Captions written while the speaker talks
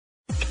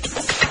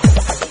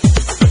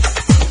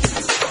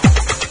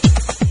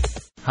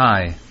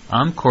Hi,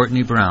 I'm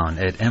Courtney Brown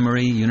at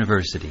Emory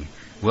University.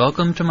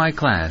 Welcome to my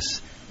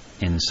class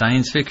in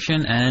Science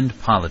Fiction and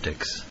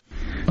Politics.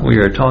 We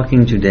are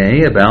talking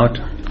today about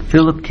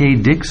Philip K.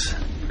 Dick's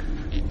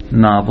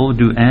novel,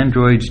 Do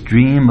Androids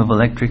Dream of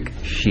Electric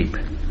Sheep?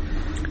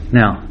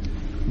 Now,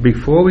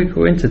 before we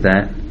go into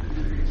that,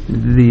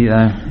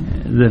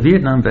 the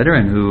Vietnam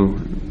veteran who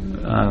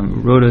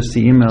wrote us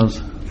the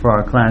emails for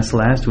our class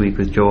last week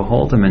with Joe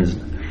Halterman's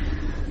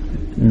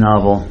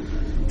novel,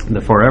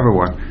 The Forever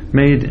War,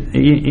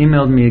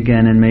 emailed me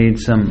again and made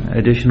some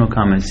additional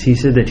comments. He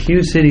said that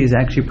Hughes City is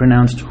actually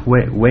pronounced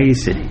Way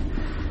City.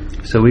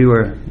 So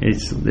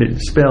it's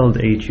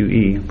spelled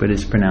H-U-E, but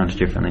it's pronounced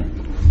differently.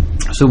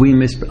 So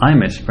I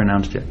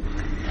mispronounced it.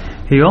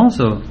 He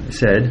also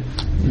said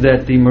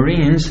that the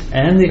Marines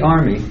and the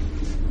Army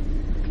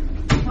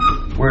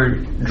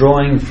were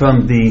drawing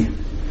from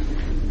the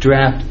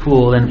draft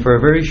pool, and for a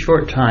very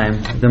short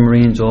time the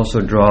Marines also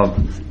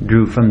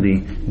drew from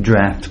the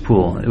draft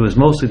pool. It was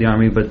mostly the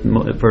Army, but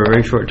for a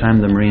very short time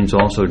the Marines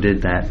also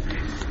did that.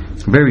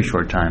 Very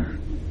short time,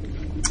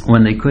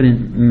 when they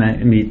couldn't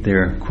meet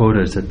their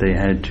quotas that they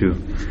had to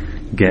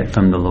get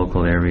from the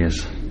local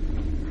areas.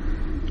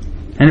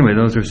 Anyway,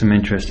 those are some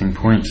interesting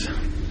points.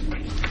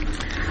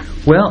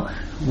 Well,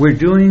 we're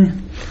doing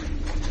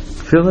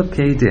Philip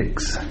K.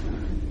 Dick's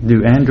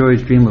Do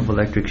Androids Dream of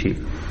Electric Sheep?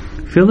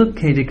 Philip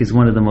K. Dick is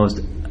one of the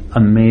most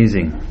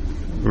amazing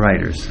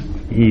writers.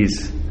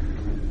 He's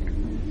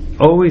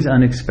always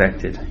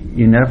unexpected.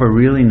 You never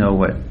really know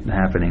what's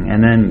happening.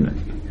 And then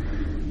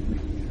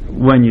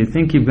when you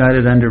think you've got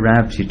it under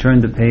wraps, you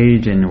turn the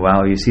page and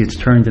wow, you see it's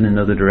turned in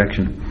another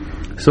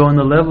direction. So on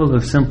the level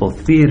of simple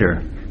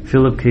theater,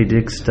 Philip K.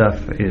 Dick's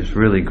stuff is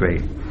really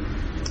great.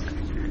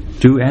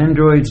 Do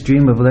Androids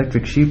Dream of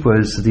Electric Sheep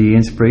was the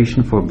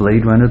inspiration for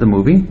Blade Runner, the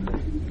movie.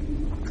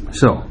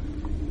 So,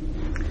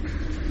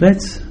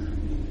 let's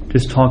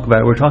just talk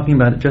about it. We're talking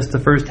about just the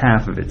first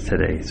half of it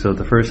today, so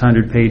the first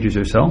 100 pages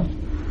or so.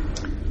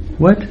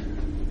 What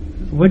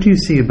do you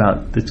see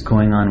about that's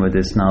going on with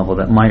this novel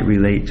that might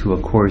relate to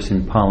a course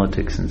in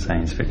politics and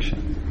science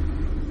fiction?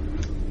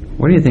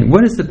 What do you think?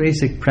 What is the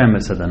basic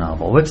premise of the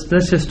novel? Let's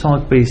just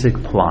talk basic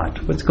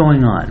plot. What's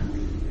going on?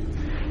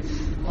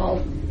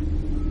 Well,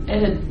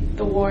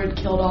 the war had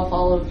killed off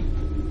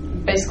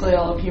basically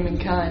all of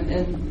humankind,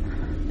 and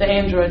the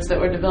androids that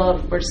were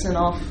developed were sent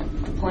off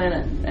the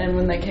planet, and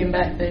when they came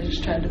back they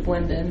just tried to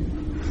blend in.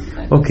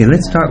 Okay,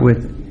 let's start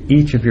with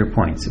each of your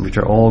points, which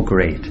are all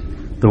great.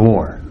 The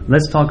war.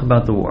 Let's talk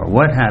about the war.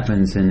 What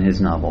happens in his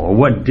novel, or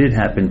what did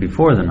happen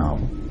before the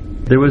novel?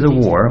 There was a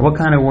war. What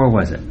kind of war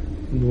was it?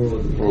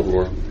 World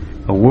War.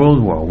 A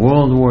world war.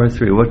 World War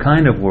III. What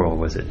kind of war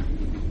was it?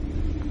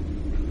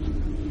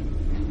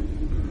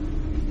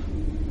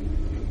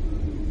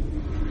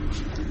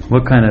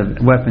 What kind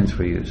of weapons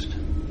were used?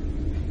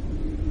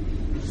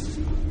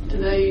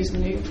 Did they use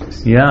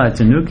nukes? Yeah, it's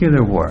a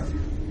nuclear war.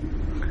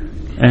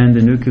 And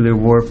the nuclear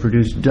war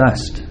produced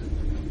dust.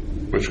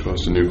 Which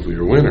caused a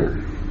nuclear winter.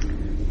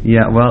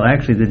 Yeah, well,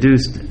 actually,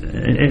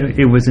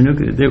 it was a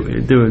nuclear.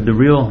 The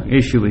real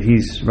issue that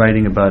he's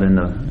writing about in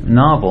the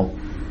novel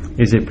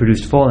is it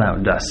produced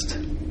fallout dust.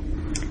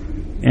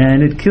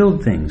 And it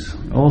killed things,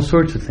 all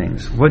sorts of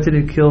things. What did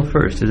it kill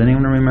first? Does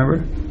anyone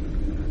remember?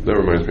 That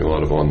reminds me a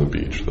lot of On the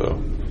Beach,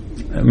 though.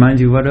 Reminds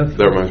you what of?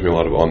 That reminds me a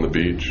lot of On the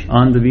Beach.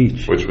 On the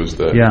Beach. Which was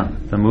the... Yeah,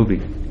 the movie.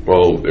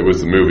 Well, it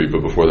was the movie,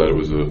 but before that it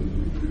was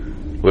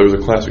a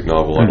classic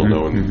novel, I don't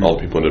know, and all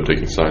the people ended up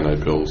taking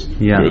cyanide pills.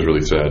 Yeah. It was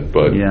really sad,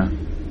 but yeah.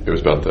 It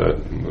was about that.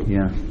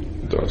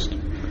 Dust.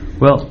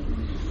 Well,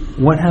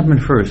 what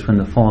happened first when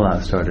the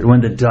fallout started, when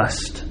the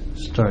dust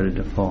started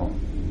to fall?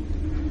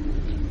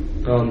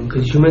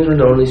 Because humans were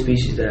the only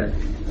species that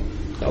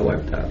got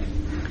wiped out.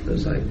 It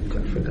was I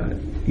forgot.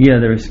 Yeah,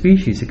 there were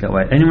species that got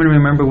wiped. Anyone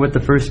remember what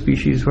the first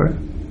species were?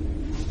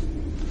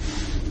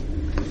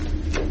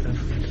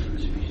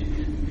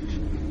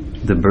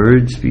 The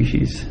bird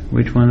species.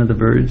 Which one of the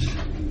birds?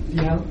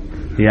 Yeah.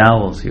 The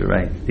owls, you're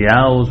right. The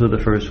owls were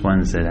the first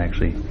ones that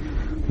actually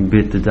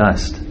bit the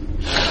dust.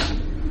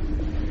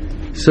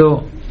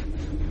 So,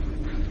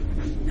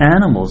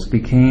 animals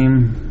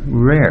became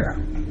rare.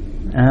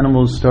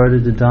 Animals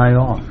started to die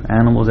off.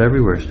 Animals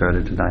everywhere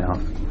started to die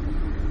off.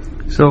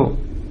 So,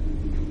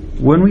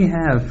 when we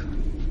have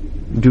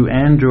Do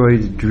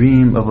Androids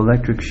Dream of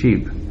Electric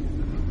Sheep,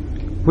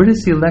 where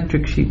does the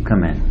electric sheep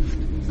come in?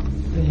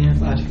 They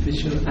have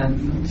artificial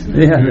animals.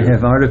 Yeah, they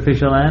have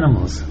artificial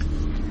animals.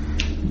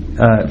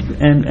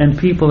 And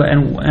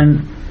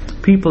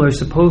people are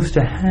supposed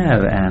to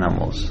have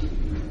animals.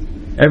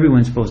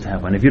 Everyone's supposed to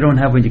have one. If you don't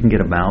have one, you can get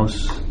a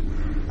mouse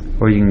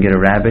or you can get a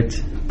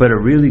rabbit. But a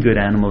really good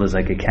animal is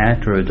like a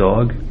cat or a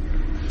dog.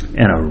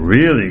 And a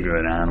really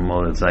good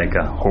animal is like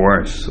a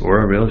horse or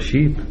a real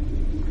sheep.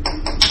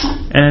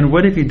 And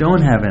what if you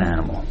don't have an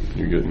animal?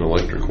 You get an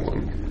electric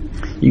one.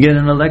 You get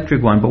an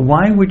electric one. But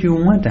why would you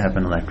want to have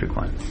an electric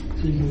one?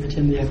 So you can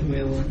pretend you have a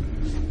real one.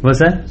 What's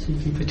that? So you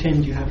can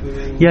pretend you have a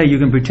real one. Yeah, you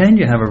can pretend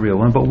you have a real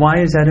one, but why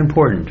is that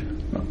important?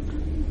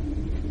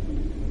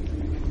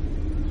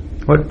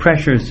 What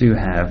pressures do you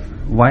have?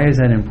 Why is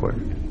that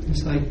important?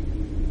 It's like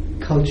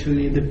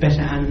culturally, the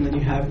better animal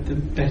you have, the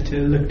better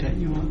looked at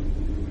you are.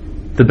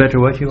 The better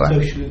what you are?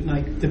 Socially,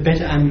 like the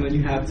better animal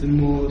you have, the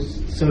more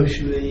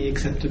socially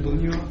acceptable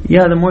you are.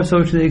 Yeah, the more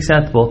socially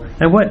acceptable.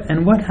 And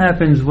what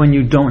happens when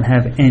you don't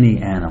have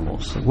any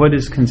animals? What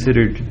is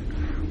considered?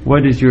 How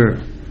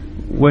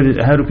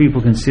do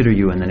people consider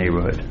you in the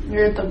neighborhood?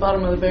 You're at the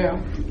bottom of the barrel.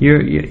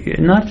 You're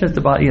not just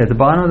the bottom. Yeah, the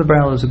bottom of the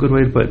barrel is a good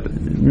way to put it, but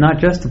not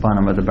just the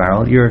bottom of the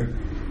barrel.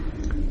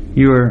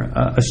 You're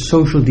a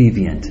social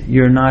deviant.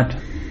 You're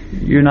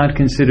not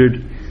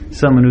considered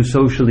someone who's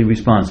socially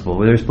responsible,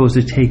 where they're supposed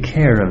to take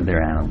care of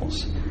their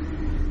animals.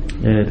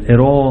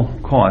 At all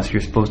costs, you're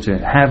supposed to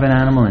have an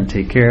animal and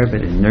take care of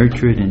it and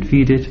nurture it and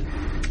feed it.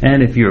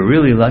 And if you're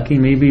really lucky,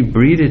 maybe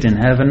breed it and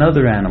have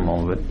another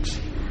animal.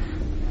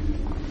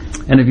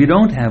 And if you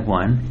don't have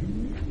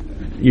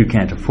one, you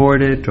can't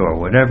afford it or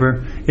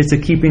whatever. It's a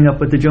keeping up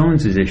with the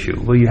Joneses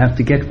issue. Well, you have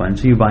to get one,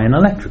 so you buy an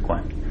electric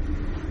one.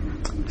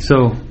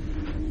 So,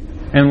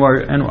 and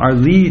our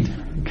lead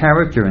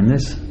character in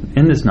this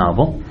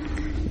novel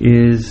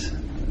is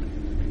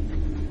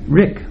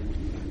Rick.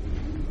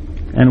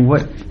 And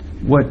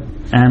what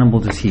animal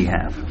does he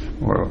have,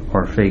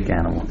 or fake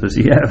animal does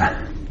he have?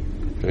 I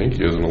think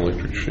he has an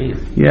electric sheep.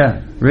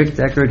 Yeah, Rick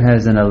Deckard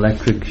has an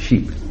electric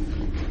sheep.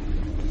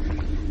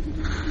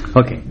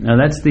 Okay, now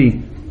that's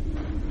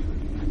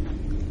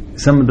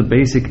some of the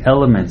basic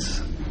elements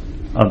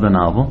of the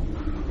novel.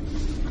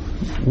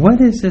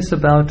 What is this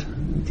about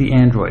the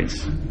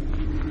androids?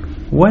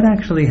 What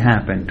actually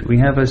happened? We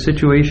have a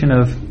situation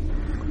of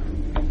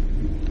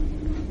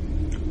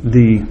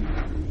the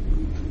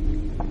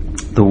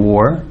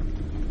war.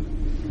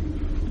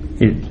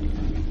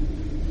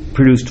 It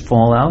produced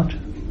fallout.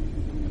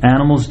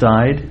 Animals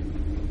died.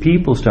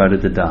 People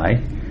started to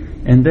die.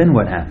 And then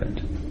what happened?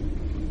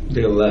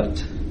 They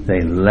left.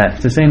 They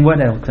left. They're saying,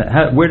 what else?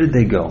 Where did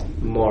they go?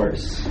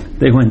 Mars.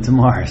 They went to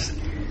Mars.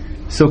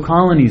 So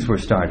colonies were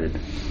started.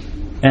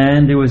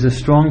 And there was a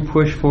strong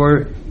push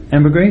for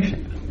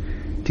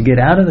emigration, to get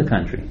out of the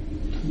country,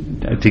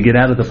 to get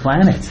out of the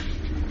planet.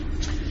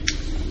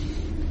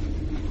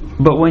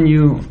 But when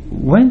you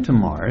went to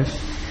Mars,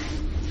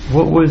 a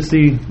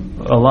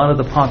lot of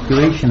the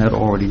population had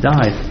already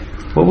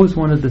died. What was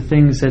one of the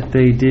things that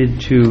they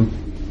did to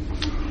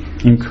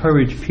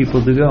encourage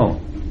people to go?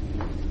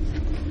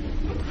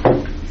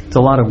 It's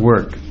a lot of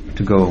work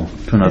to go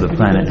to another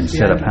planet and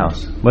set up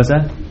house. What's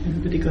that?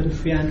 Everybody got a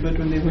free android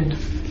when they went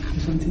or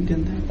something,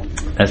 didn't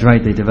they? That's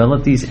right. They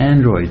developed these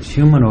androids,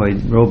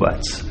 humanoid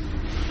robots,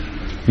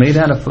 made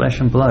out of flesh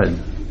and blood,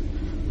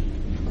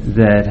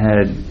 that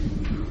had,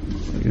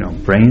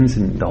 brains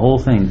and the whole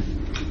thing,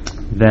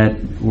 that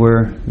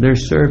were their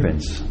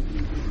servants.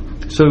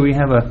 So we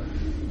have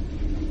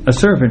a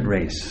servant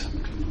race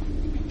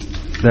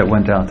that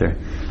went out there.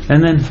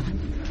 And then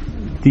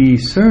the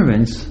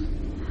servants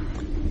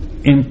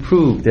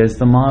improved as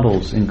the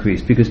models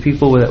increased, because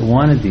people that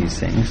wanted these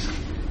things,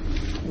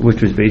 which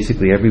was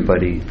basically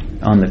everybody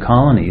on the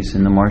colonies,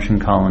 in the Martian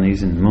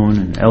colonies and Moon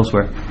and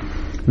elsewhere,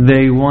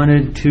 they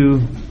wanted to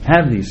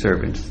have these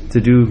servants to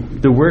do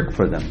the work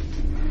for them.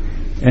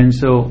 And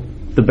so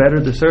the better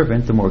the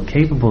servant, the more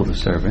capable the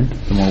servant,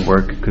 the more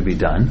work could be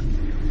done.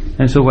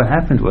 And so what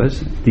happened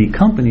was, the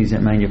companies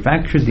that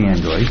manufactured the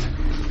androids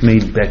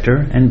made better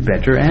and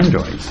better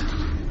androids,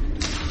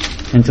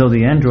 until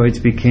the androids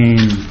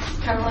became...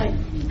 Kind of like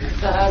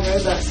the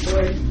iRobot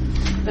story.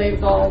 They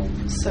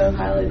evolved so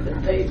highly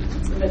that they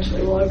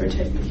eventually will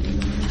overtake the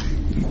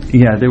humans.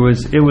 Yeah, it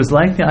was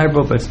like the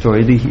iRobot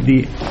story.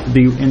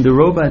 The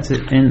robots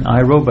in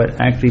iRobot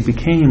actually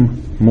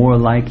became more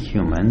like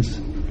humans,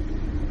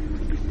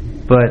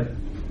 but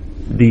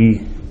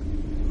the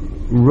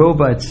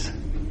robots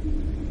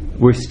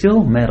were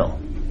still metal.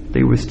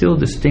 They were still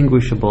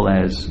distinguishable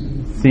as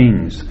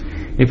things.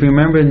 If you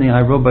remember in the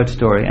iRobot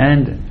story,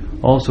 and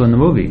also in the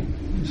movie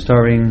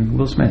starring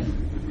Will Smith.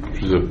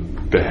 Which is a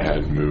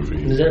bad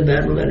movie. Was that a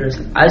bad movie?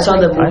 I saw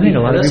the movie. I think a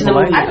lot of people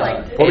like it. I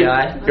liked it.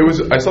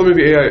 AI. I saw the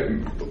movie AI.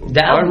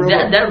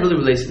 That really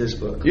relates to this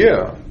book.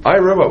 Yeah,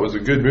 iRobot was a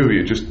good movie.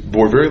 It just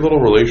bore very little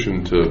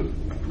relation to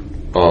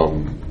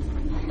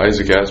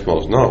Isaac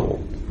Asimov's novel.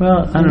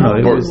 Well, I don't know.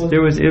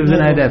 It was an No.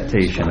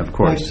 adaptation, of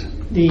course.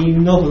 Like, the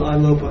novel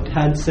iRobot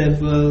had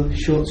several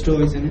short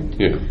stories in it.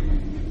 Yeah.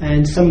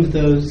 And some of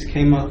those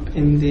came up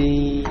in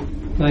the,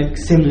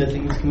 similar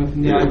things came up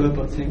in the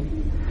iRobot thing.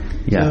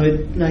 Yeah. So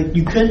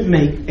you couldn't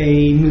make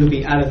a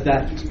movie out of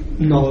that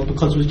novel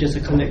because it was just a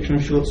collection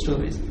of short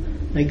stories.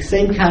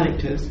 Same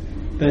characters,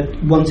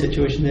 but one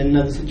situation then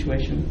another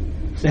situation.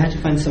 So they had to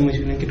find some way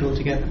to link it all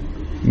together.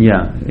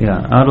 Yeah.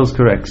 Otto's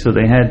correct. So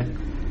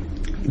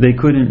they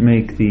couldn't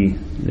make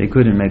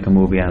a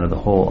movie out of the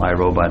whole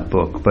iRobot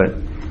book, but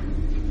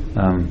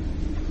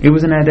it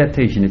was an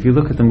adaptation. If you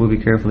look at the movie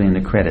carefully in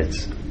the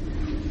credits,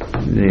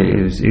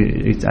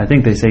 I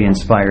think they say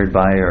inspired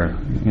by or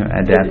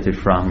adapted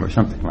from or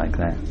something like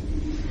that.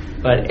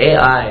 But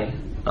AI,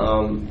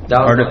 that was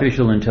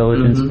Artificial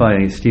Intelligence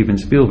by Steven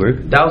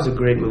Spielberg. That was a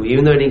great movie,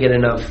 even though it didn't get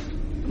enough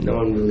no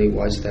one really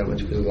watched that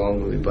much. It was a long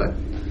movie, but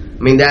I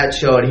mean that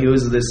showed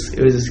here's this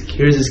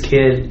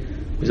kid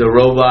who's a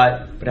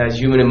robot but has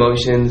human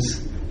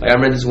emotions. Like I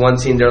remember this one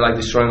scene, they're like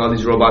destroying all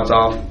these robots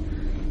off,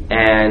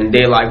 and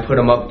they like put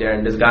him up there,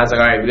 and this guy's like,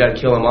 all right, we gotta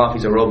kill him off,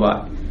 he's a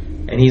robot.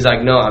 And he's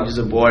like, no, I'm just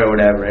a boy or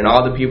whatever. And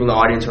all the people in the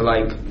audience are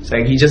like, it's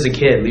like, he's just a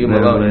kid, leave him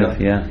alone, you know?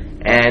 Yeah.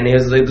 And it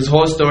was like, this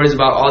whole story is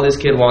about all this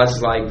kid wants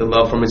is like the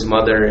love from his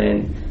mother,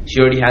 and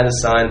she already has a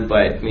son,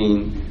 but I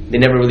mean, they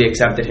never really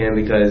accepted him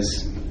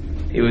because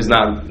he was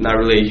not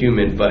really a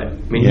human. But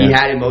I mean, he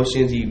had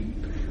emotions,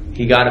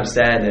 he got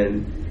upset,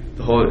 and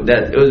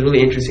it was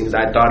really interesting because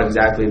I thought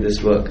exactly this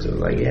book. So it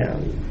was like, yeah.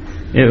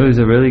 It was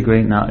a really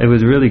great it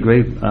was a really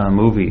great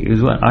movie. It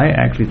was I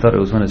actually thought it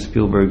was one of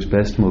Spielberg's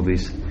best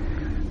movies,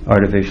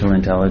 Artificial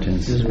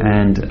Intelligence,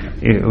 and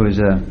it was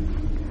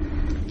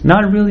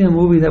not really a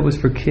movie that was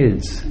for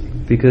kids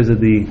because of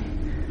the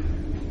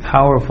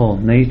powerful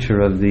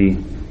nature of the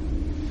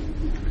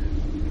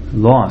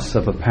loss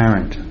of a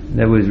parent.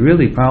 That was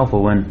really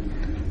powerful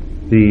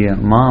when the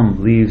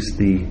mom leaves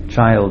the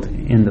child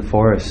in the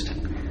forest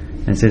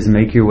and says,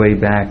 make your way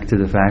back to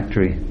the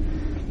factory,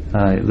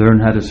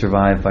 learn how to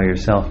survive by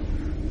yourself.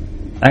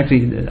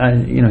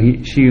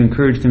 Actually, she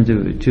encouraged him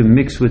to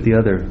mix with the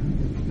other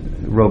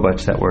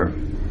robots that were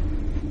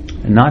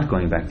not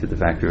going back to the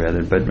factory,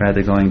 but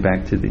rather going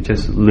back to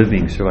just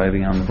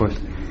surviving out in the forest.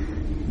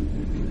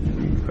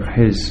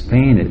 His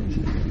pain,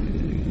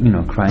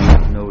 crying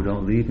out, "No,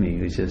 don't leave me!"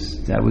 It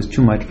was that was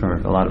too much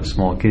for a lot of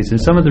small kids. And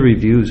some of the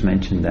reviews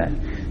mentioned that.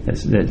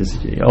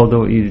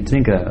 Although you'd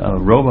think a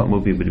robot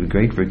movie would be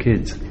great for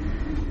kids,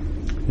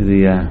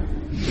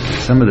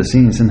 some of the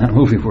scenes in that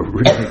movie were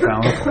really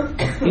powerful.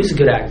 He's a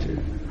good actor.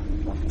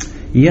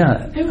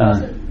 Yeah. Who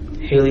was it?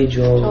 Haley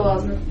Joel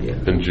Osment. Yeah.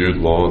 And Jude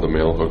Law, the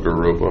male hooker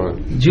robot.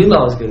 Jude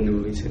Law was good in the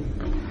movie too.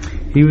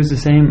 He was the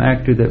same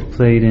actor that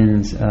played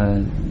in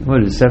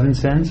Seventh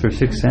Sense or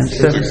Sixth Sense?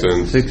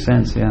 Sixth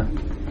Sense, yeah.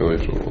 Haley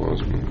Joel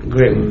Osment.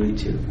 Great movie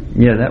too.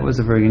 Yeah, that was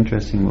a very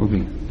interesting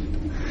movie.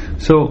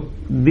 So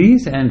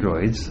these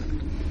androids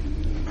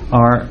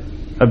are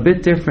a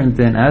bit different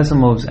than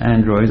Asimov's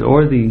androids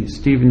or the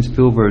Steven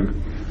Spielberg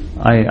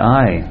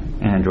AI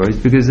androids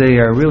because they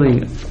are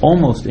really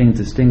almost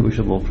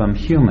indistinguishable from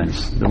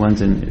humans, the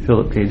ones in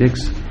Philip K.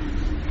 Dick's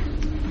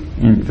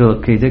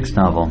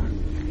novel.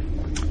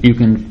 You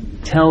can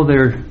tell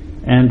they're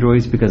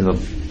androids because of a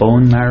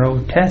bone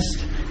marrow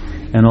test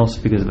and also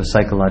because of a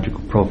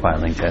psychological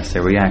profiling test. They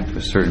react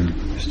to certain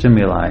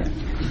stimuli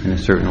in a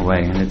certain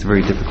way, and it's a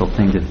very difficult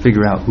thing to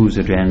figure out who's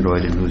an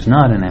android and who's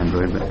not an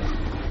android, but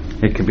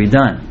it can be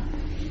done.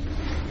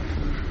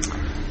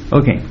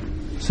 Okay,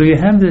 so you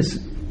have this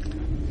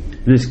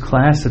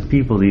class of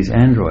people, these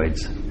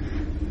androids,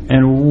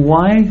 and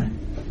why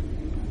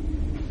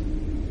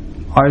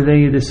are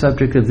they the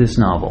subject of this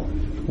novel?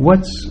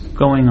 What's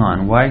going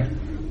on?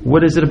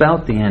 What is it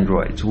about the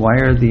androids? Why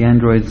are the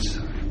androids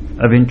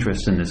of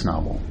interest in this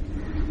novel?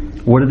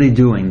 What are they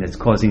doing that's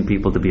causing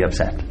people to be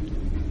upset?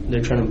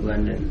 They're trying to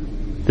blend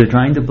in. They're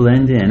trying to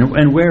blend in.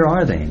 And where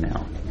are they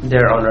now?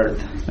 They're on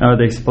Earth. Are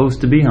they supposed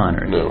to be on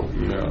Earth? No.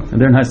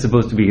 They're not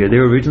supposed to be here. They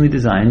were originally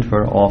designed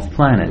for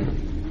off-planet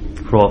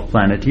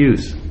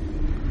use.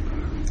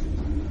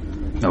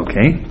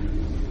 Okay.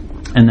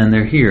 And then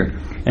they're here.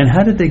 And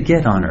how did they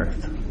get on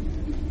Earth?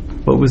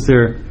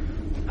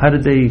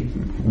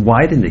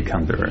 Why did they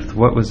come to Earth?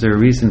 What was their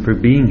reason for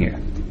being here?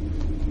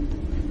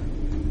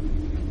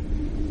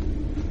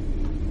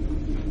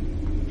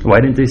 Why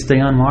didn't they stay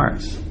on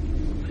Mars?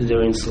 Because they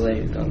were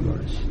enslaved on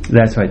Mars.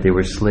 That's right, they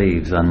were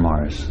slaves on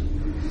Mars.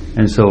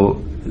 And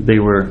so they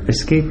were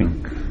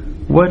escaping.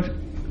 What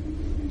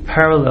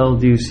parallel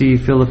do you see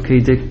Philip K.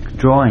 Dick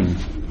drawing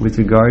with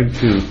regard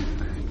to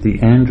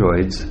the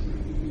androids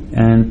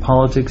and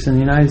politics in the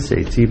United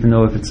States, even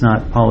though if it's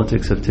not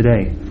politics of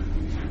today?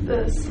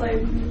 The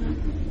slave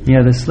movement.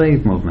 Yeah, the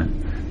slave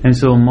movement. And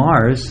so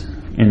Mars,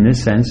 in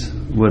this sense,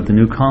 with the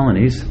new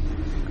colonies,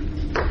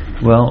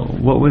 well,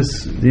 what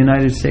was the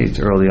United States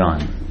early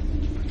on?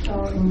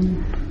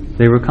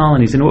 They were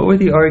colonies. And what were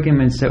the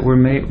arguments that were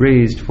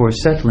raised for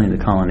settling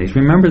the colonies?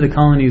 Remember, the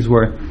colonies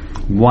were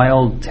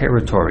wild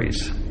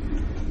territories.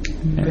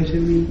 Better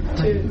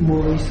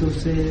more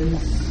resources,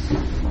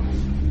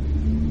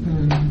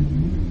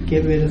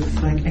 get rid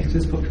of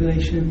excess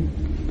population.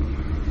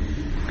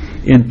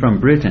 From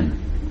Britain.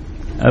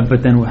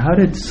 But then how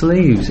did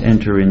slaves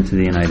enter into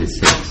the United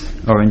States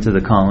or into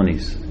the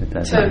colonies at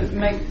that time? To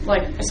make,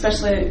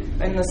 especially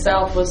in the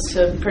South, was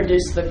to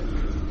produce the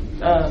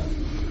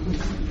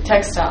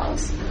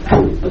textiles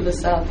of the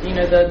South.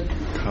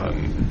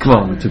 Cotton.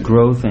 Well, to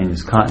grow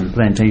things, cotton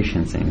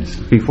plantation things,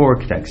 before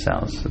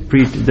textiles.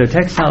 The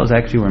textiles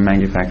actually were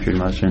manufactured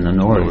much in the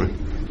north,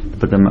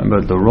 but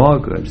the raw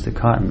goods, the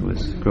cotton,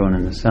 was grown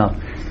in the south.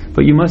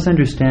 But you must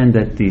understand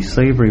that the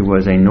slavery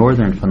was a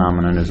northern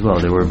phenomenon as well.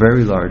 There were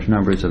very large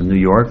numbers of New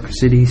York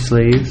City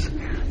slaves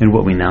in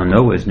what we now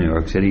know as New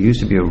York City. It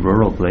used to be a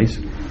rural place.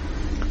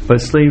 But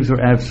slaves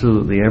were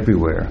absolutely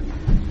everywhere.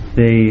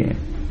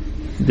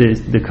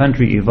 the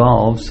country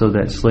evolved so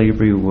that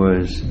slavery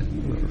was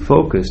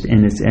focused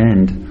in its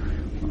end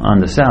on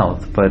the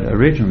South, but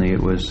originally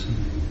it was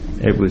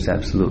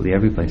absolutely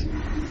every place.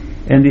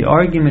 And the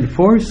argument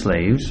for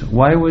slaves,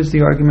 why was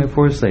the argument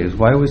for slaves?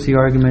 Why was the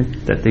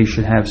argument that they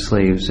should have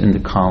slaves in the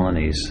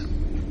colonies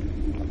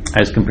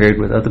as compared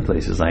with other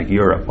places like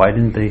Europe? Why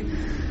didn't they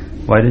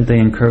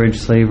encourage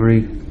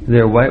slavery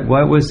there?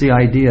 What was the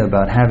idea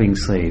about having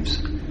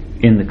slaves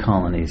in the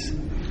colonies?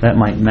 That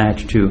might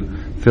match to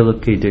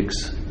Philip K.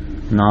 Dick's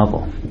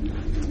novel.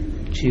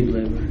 Cheap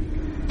labor.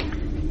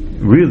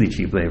 Really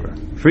cheap labor.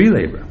 Free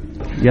labor.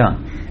 Yeah.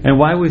 And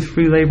why was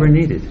free labor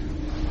needed?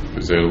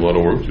 Because they had a lot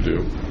of work to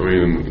do. I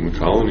mean, in the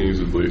colonies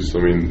at least, I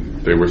mean,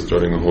 they were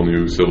starting a whole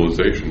new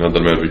civilization. Not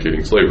that I'm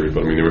advocating slavery,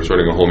 but I mean, they were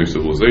starting a whole new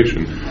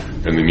civilization,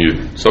 and they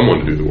needed someone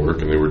to do the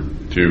work, and they were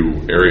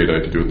too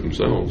erudite to do it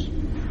themselves.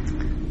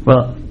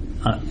 Well,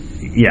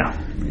 yeah.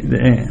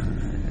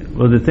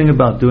 The thing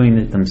about doing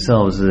it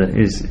themselves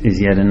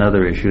is yet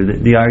another issue.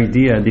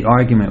 The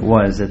argument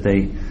was that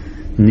they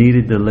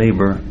needed the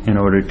labor in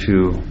order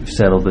to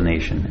settle the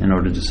nation, in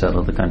order to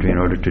settle the country, in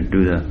order to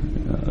do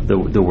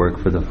the work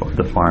for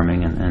the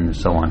farming and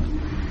so on.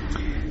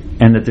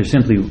 And that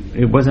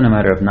it wasn't a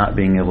matter of not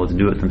being able to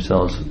do it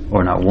themselves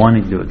or not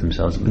wanting to do it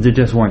themselves, but there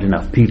just weren't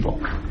enough people.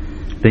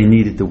 They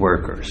needed the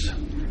workers,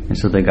 and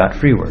so they got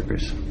free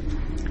workers.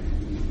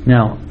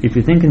 Now, if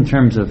you think in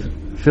terms of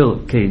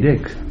Philip K.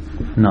 Dick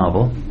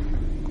novel,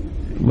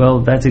 well,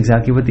 that's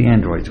exactly what the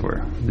androids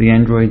were. The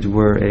androids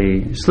were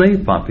a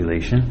slave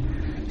population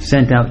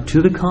sent out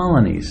to the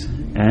colonies,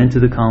 and to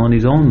the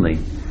colonies only.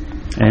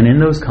 And in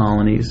those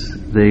colonies,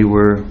 they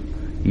were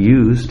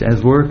used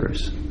as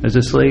workers, as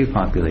a slave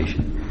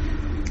population.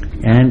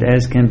 And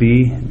as can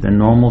be the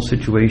normal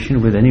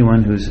situation with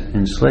anyone who's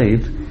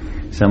enslaved,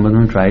 some of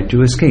them tried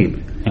to escape.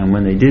 And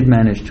when they did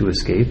manage to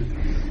escape,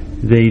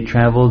 they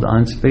traveled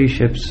on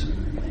spaceships,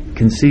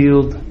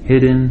 concealed,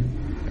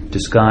 hidden,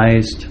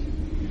 disguised,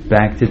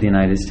 back to the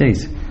United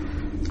States. Back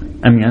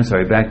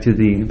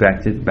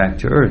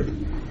to Earth.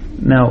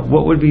 Now,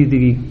 what would be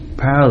the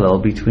parallel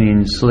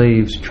between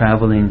slaves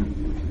traveling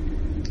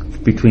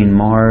between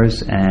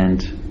Mars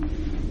and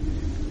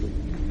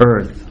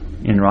Earth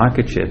in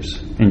rocket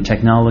ships, in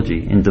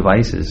technology, in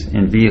devices,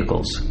 in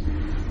vehicles,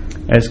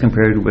 as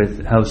compared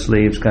with how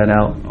slaves got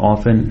out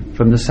often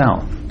from the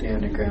South? The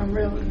Underground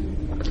Railroad.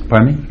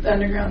 Pardon me? The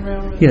Underground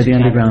Railroad. Yeah, the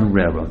Underground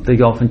Railroad. They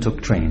often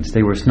took trains.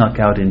 They were snuck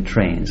out in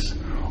trains,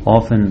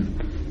 often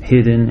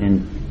hidden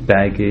in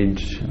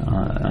baggage,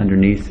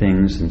 underneath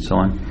things, and so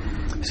on.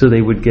 So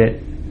they would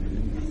get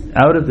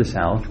out of the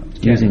South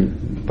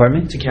using...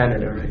 Pardon me? To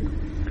Canada, right?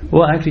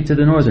 Well, actually to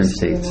the northern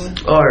states.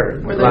 Or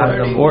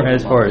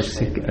As far as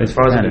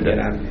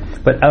Canada.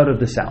 But out of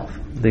the South.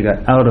 They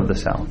got out of the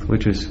South,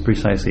 which was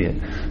precisely it.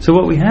 So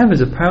what we have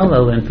is a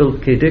parallel in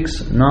Philip K.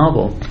 Dick's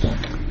novel,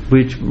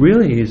 which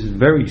really is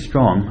very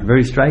strong,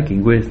 very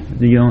striking with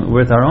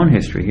our own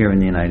history here in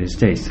the United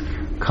States.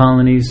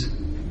 Colonies,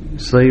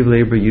 slave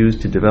labor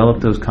used to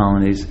develop those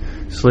colonies,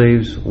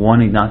 slaves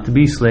wanting not to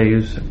be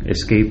slaves,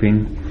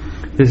 escaping.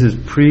 This is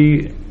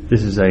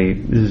a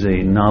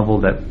novel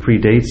that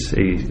predates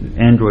a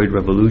android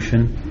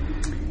revolution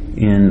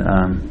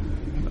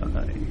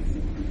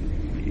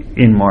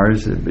in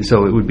Mars.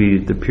 So it would be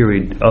the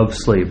period of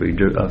slavery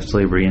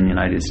in the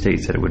United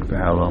States that it would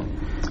parallel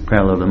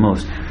the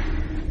most.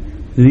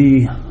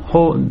 The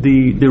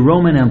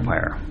Roman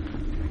Empire.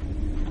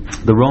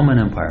 The Roman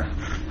Empire.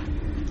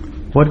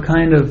 What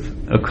kind of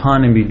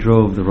economy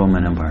drove the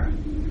Roman Empire?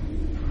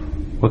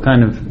 What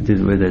kind of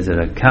is it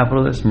a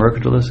capitalist,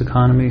 mercantilist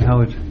economy? How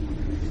would?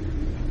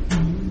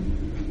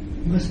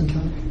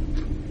 Mercantile.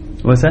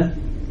 What's that?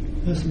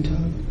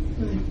 Mercantile.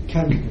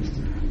 Capitalist.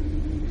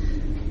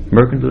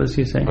 Mercantilist,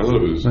 you say? I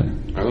thought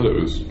it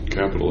was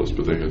capitalist,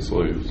 but they had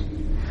slaves.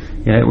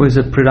 Yeah, it was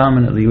a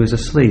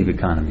slave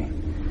economy.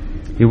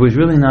 It was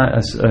really not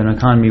an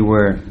economy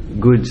where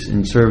goods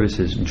and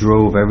services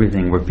drove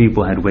everything, where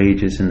people had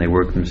wages and they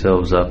worked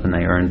themselves up and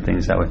they earned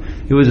things that way.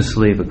 It was a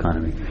slave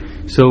economy.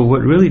 So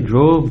what really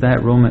drove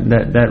that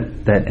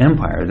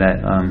empire,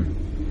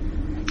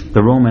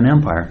 the Roman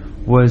Empire,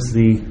 was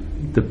the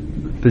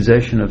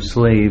possession of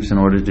slaves in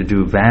order to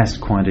do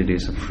vast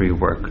quantities of free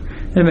work.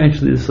 And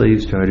eventually the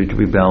slaves started to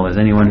rebel, as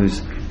anyone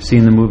who's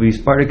seen the movie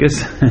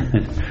Spartacus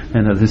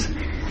and others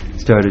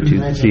started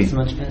to see. Gladiator's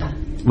much better.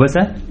 What's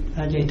that?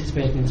 Gladiator's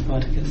better than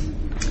Spartacus.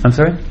 I'm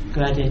sorry?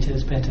 Gladiator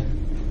is better.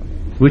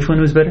 Which one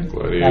was better?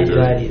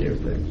 Gladiator,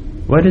 but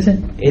What is it?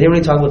 he didn't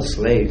really talk about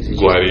slaves.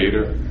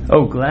 Gladiator.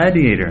 Oh,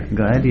 Gladiator.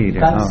 About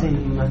the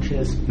same much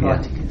as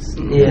Spartacus.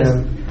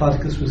 Yeah.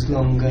 Spartacus was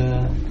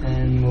longer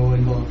and more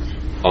involved.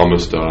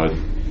 Amistad.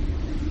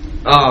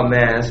 Oh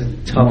man, that's a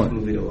tough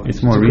movie to watch.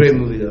 It's more a great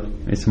recent. movie though.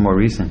 It's more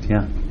recent,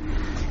 yeah.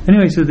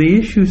 Anyway, so the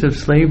issues of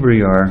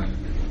slavery are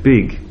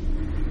big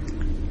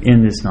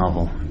in this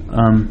novel.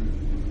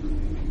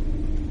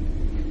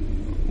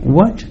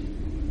 What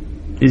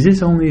is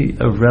this only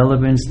of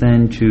relevance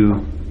then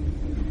to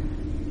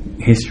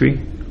history?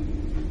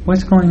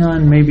 What's going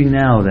on maybe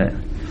now that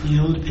It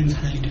all depends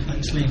how you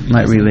define slavery.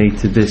 might relate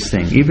to this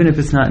thing, even if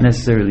it's not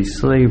necessarily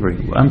slavery.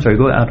 I'm sorry,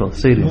 go out, I'll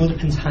say It all it.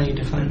 depends how you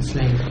define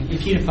slavery.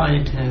 If you define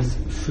it as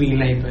free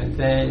labour,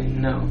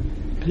 then no.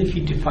 But if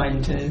you define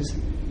it as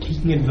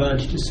taking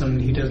advantage of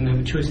somebody who doesn't have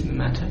a choice in the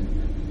matter,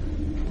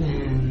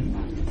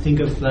 then think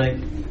of like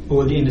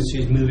all the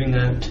industries moving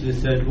out to the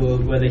third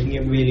world where they can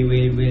get really,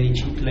 really, really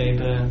cheap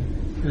labour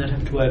and not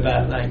have to worry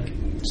about like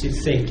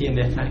safety in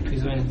their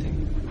factories or anything.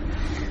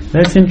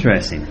 That's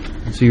interesting.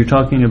 So you're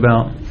talking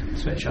about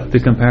Sweatshops. the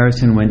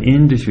comparison when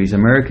industries,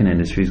 American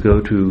industries, go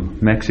to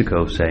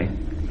Mexico, say,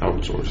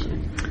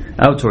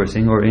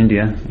 outsourcing, or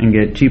India, and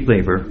get cheap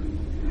labor.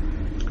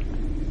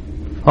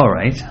 All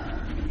right,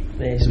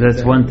 so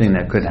that's one thing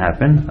that could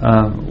happen.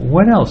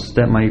 What else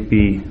that might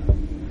be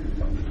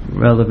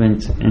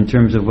relevant in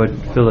terms of what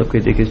Philip K.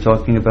 Dick is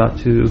talking about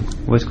to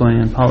what's going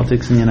on in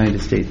politics in the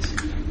United States?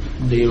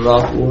 The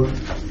Iraq War.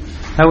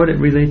 How would it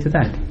relate to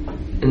that?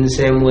 In the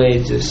same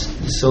way, just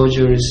the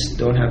soldiers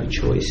don't have a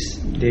choice.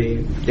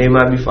 They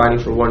might be fighting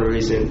for one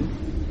reason,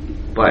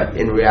 but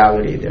in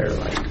reality,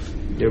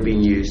 they're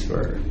being used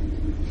for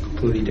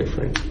completely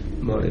different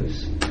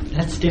motives.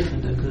 That's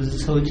different though, because the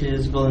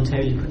soldiers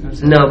voluntarily put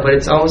themselves. No, but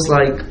it's almost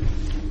like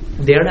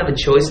they don't have a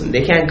choice.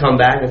 They can't come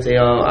back and say,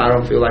 "Oh, I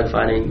don't feel like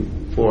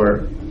fighting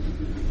for,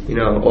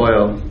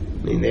 oil."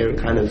 I mean, they're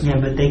kind of Yeah,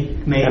 but they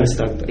may kind of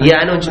stuck. Yeah,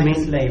 I know what you like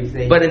mean.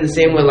 slaves, But in the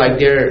same way, like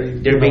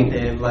they're being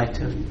their right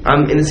to.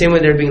 in the same way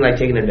they're being like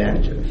taken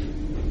advantage of.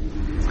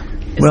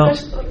 Well-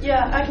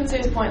 Yeah, I can see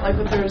his point, like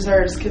with the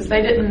reserves, because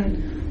they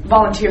didn't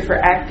volunteer for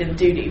active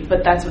duty,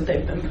 but that's what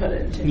they've been put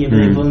into. Yeah,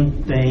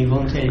 but they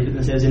voluntarily put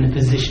themselves in a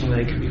position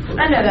where they could be put.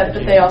 I know that,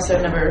 but they also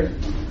never.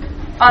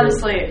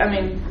 Honestly, I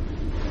mean,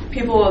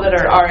 people that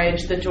are our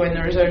age that join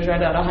the reserves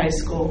right out of high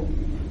school,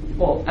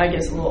 well, I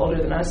guess a little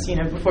older than us,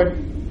 before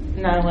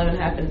 9/11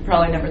 happened,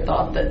 probably never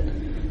thought that.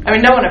 I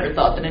mean, no one ever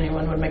thought that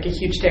anyone would make a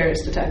huge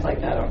terrorist attack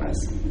like that on us.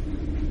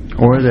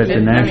 Or that the I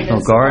mean, National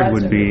it's Guard surprising.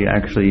 would be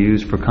actually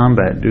used for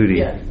combat duty.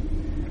 Yeah.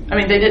 I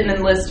mean, they didn't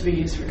enlist to be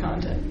used for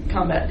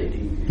combat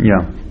duty.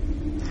 Yeah.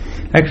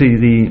 Actually,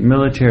 the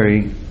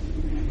military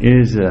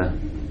is a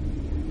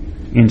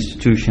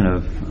institution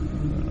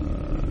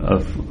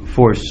of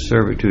forced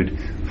servitude.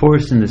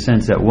 Forced in the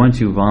sense that once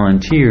you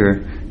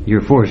volunteer,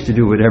 you're forced to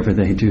do whatever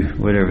they do,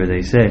 whatever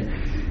they say.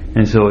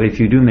 And so if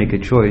you do make a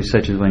choice,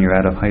 such as when you're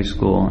out of high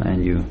school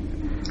and you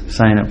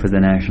sign up for the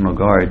National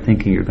Guard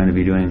thinking you're going to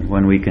be doing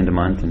 1 weekend a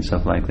month and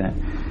stuff like that,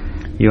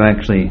 you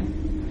actually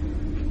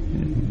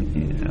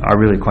are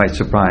really quite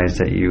surprised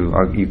that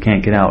you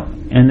can't get out.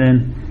 And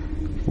then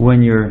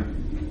when you're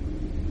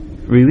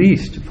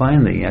released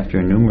finally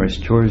after numerous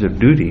tours of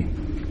duty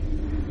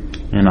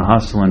in a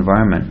hostile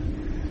environment,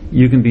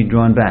 you can be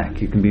drawn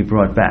back, you can be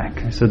brought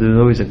back. So there's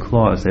always a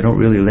clause. They don't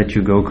really let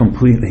you go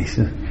completely.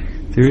 So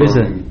there is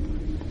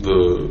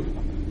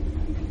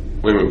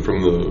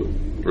from the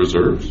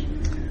reserves?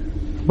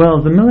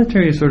 Well, the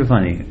military is sort of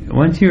funny.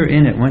 Once you're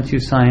in it, once you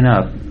sign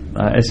up,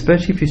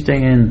 especially if you stay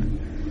in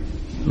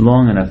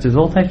long enough, there's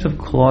all types of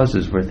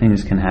clauses where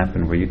things can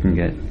happen, where you can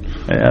get,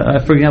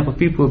 for example,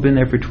 people who have been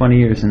there for 20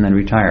 years and then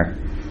retire.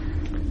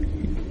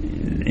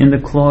 In the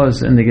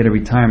clause, and they get a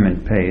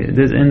retirement pay.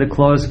 In the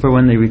clause for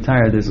when they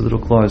retire, there's a little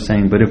clause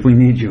saying, "But if we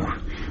need you,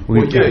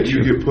 you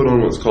get put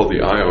on what's called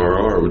the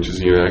IRR, which is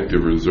the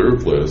inactive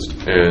reserve list,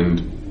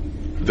 and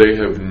they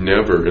have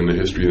never in the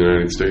history of the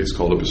United States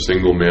called up a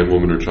single man,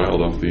 woman, or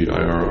child off the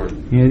IRR.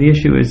 Yeah, the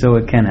issue is, though,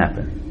 it can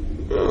happen.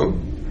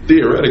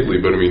 Theoretically,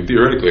 but I mean,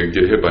 theoretically, I could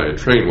get hit by a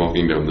train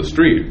walking down the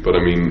street, but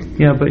I mean...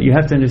 Yeah, but you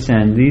have to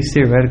understand, these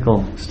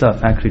theoretical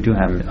stuff actually do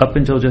happen. Up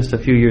until just a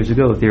few years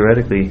ago,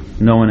 theoretically,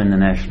 no one in the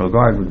National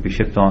Guard would be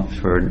shipped off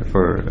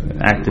for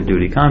active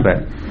duty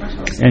combat.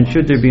 And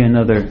should there be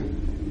another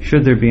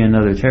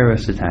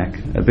terrorist attack,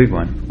 a big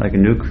one, like a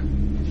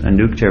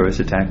nuke terrorist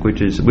attack,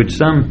 which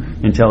some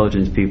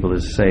intelligence people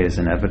say is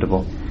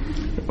inevitable,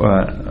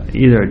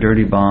 either a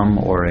dirty bomb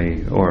or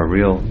a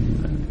real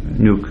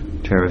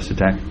nuke terrorist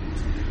attack,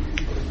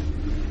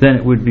 then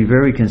it would be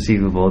very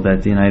conceivable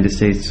that the United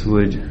States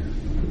would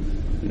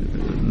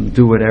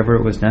do whatever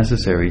it was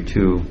necessary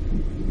to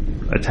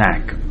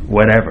attack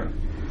whatever.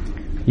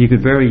 You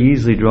could very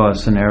easily draw a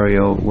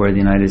scenario where the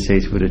United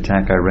States would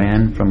attack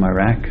Iran from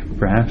Iraq,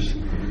 perhaps.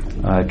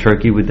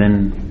 Turkey would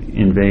then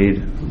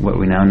invade what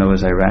we now know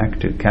as Iraq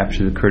to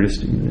capture the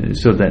Kurdistan,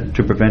 so that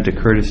to prevent a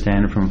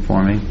Kurdistan from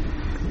forming.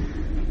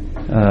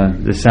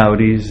 The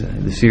Saudis,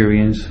 the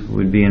Syrians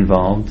would be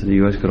involved. The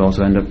U.S. could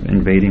also end up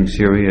invading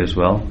Syria as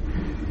well.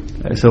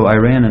 So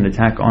Iran, an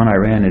attack on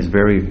Iran is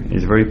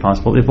very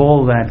possible. If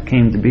all that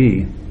came to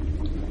be,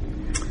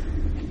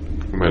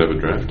 we might have a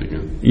draft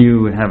again.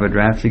 You would have a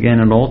draft again,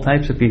 and all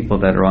types of people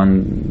that are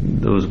on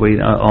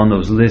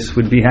those lists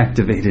would be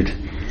activated.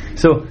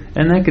 So,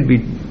 and that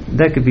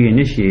could be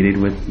initiated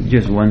with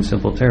just one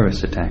simple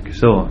terrorist attack.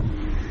 So,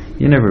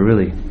 you never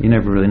really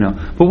know.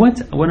 But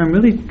what I'm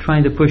really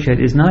trying to push at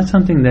is not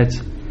something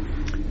that's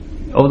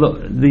although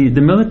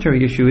the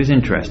military issue is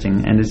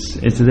interesting and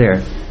it's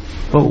there,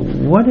 but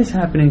what is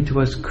happening to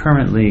us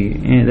currently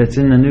that's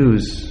in the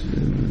news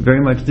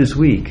very much this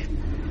week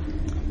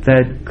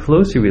that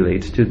closely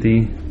relates to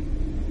the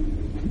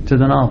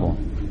novel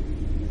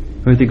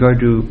with regard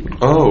to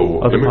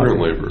immigrant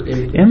labor.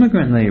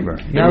 Immigrant labor.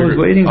 Yeah, I was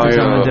waiting for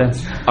someone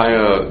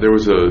to. There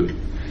was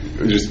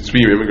just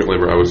speaking of immigrant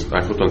labor,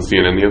 I flipped on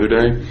CNN the other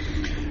day,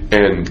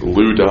 and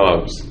Lou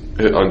Dobbs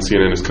on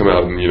CNN has come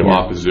out in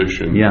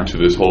opposition to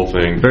this whole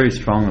thing very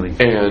strongly.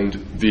 And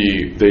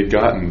they'd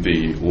gotten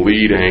the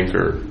lead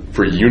anchor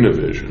for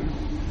Univision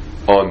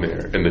on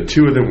there, and the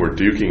two of them were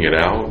duking it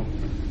out.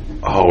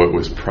 Oh, it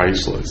was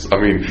priceless. I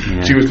mean,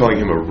 she was calling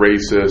him a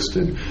racist,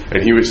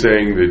 and he was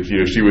saying that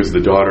she was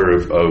the daughter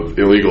of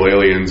illegal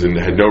aliens and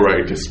had no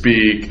right to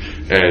speak.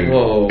 And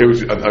it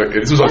was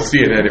this was on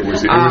CNN. It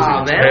was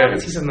intense. Man, I want to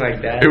see something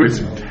like that. It was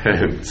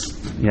intense.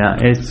 Yeah,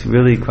 it's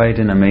really quite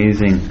an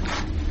amazing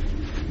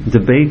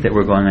debate that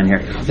we're going on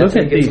here. Look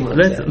at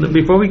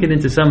before we get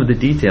into some of the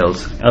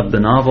details of the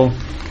novel,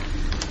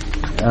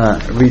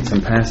 read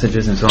some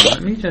passages and so on.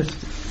 Let me just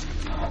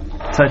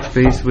touch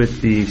base with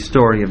the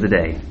story of the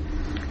day.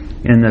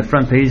 In the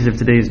front page of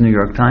today's New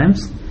York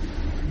Times,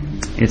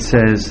 it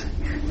says,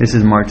 this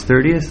is March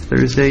 30th,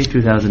 Thursday,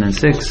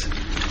 2006,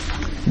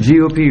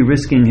 GOP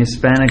risking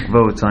Hispanic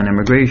votes on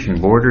immigration.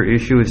 Border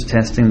issue is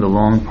testing the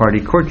long party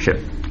courtship.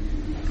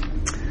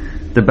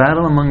 The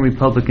battle among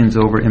Republicans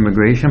over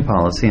immigration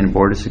policy and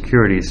border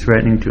security is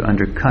threatening to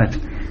undercut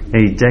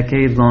a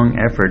decade-long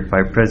effort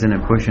by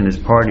President Bush and his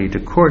party to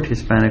court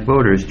Hispanic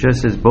voters,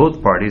 just as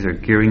both parties are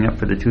gearing up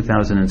for the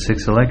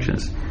 2006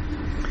 elections.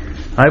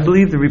 I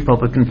believe the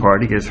Republican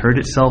Party has hurt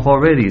itself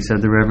already,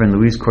 said the Reverend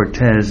Luis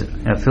Cortez,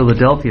 a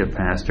Philadelphia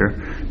pastor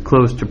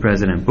close to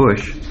President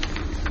Bush,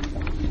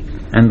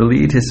 and the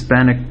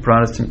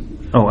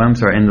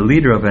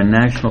leader of a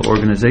national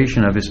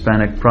organization of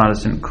Hispanic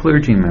Protestant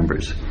clergy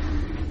members,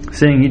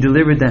 saying he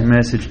delivered that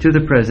message to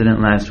the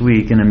president last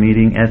week in a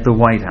meeting at the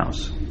White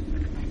House.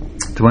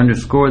 To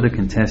underscore the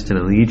contested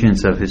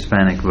allegiance of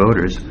Hispanic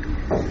voters,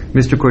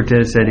 Mr.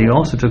 Cortez said he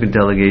also took a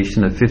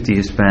delegation of 50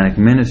 Hispanic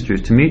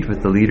ministers to meet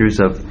with the leaders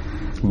of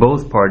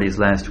both parties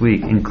last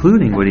week,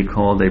 including what he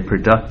called a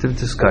productive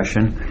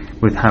discussion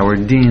with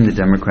Howard Dean, the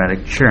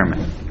Democratic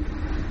chairman.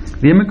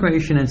 The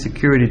immigration and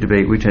security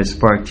debate, which has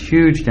sparked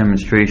huge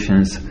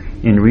demonstrations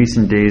in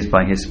recent days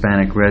by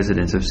Hispanic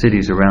residents of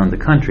cities around the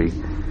country,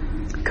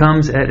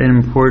 comes at an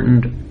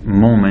important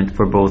moment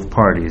for both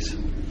parties.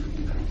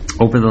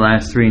 Over the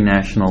last 3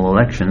 national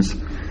elections,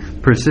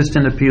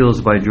 persistent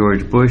appeals by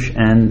George Bush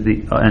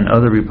and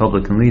other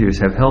Republican leaders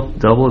have helped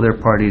double their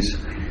party's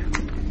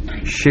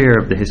share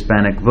of the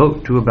Hispanic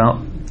vote to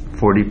about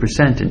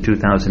 40% in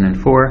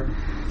 2004,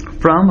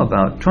 from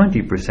about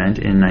 20%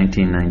 in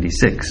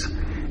 1996.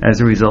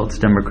 As a result,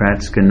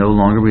 Democrats can no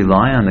longer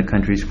rely on the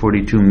country's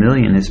 42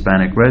 million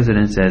Hispanic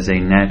residents as a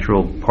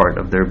natural part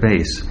of their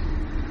base.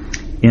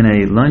 In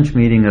a lunch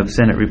meeting of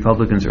Senate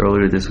Republicans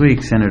earlier this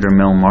week, Senator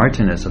Mel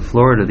Martinez of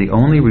Florida, the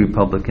only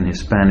Republican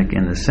Hispanic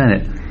in the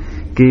Senate,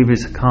 gave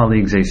his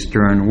colleagues a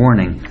stern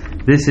warning.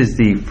 This is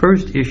the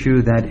first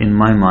issue that, in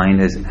my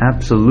mind, has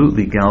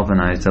absolutely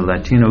galvanized the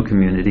Latino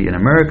community in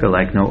America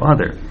like no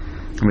other,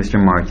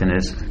 Mr.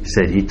 Martinez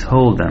said he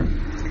told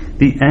them.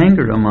 The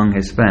anger among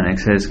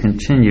Hispanics has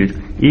continued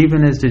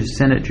even as the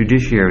Senate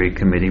Judiciary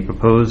Committee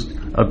proposed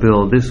a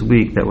bill this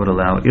week that would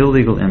allow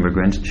illegal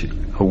immigrants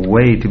a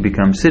way to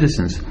become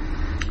citizens.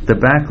 The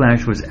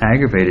backlash was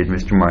aggravated,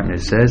 Mr.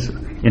 Martinez says,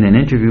 in an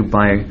interview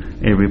by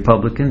a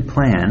Republican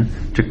plan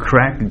to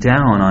crack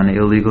down on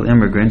illegal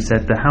immigrants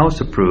that the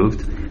House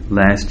approved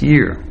last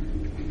year.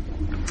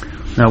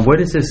 Now, what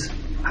is this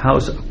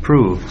House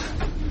approved,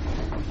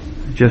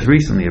 just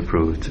recently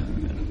approved,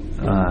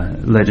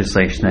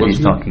 legislation that he's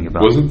talking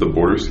about? Wasn't the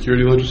border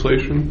security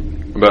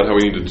legislation about how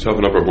we need to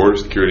toughen up our border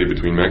security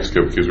between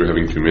Mexico because we're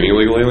having too many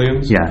illegal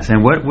aliens? Yes,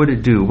 and what would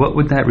it do? What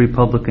would that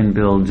Republican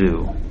bill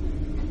do?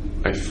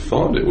 I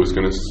thought it was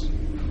going to...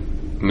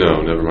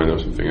 No, never mind, that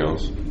was something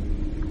else.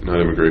 Not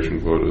immigration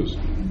quotas.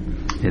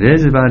 It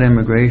is about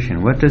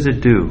immigration. What does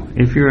it do?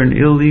 If you're an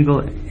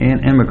illegal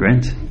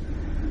immigrant,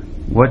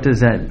 what does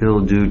that bill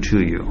do to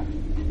you?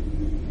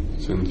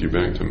 Sends you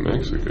back to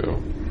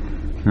Mexico.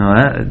 No,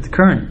 the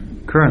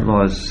current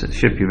laws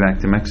ship you back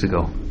to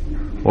Mexico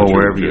or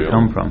wherever you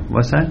come from.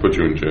 What's that? Put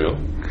you in jail.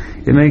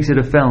 It makes it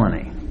a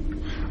felony.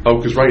 Oh,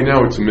 because right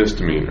now it's a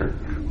misdemeanor.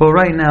 Well,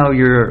 right now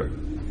you're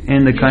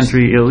in the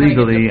country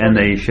illegally and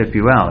they ship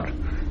you out.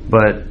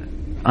 But,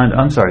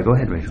 I'm sorry, go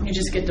ahead, Rachel. You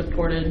just get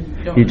deported.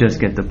 You just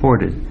get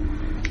deported.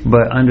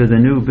 But under the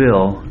new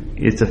bill,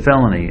 it's a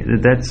felony.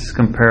 That's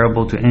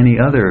comparable to any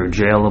other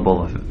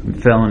jailable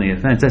felony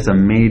offense. That's a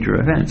major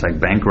offense, like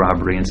bank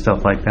robbery and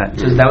stuff like that.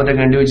 So is that what they're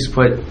going to do? Just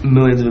put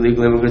millions of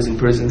illegal immigrants in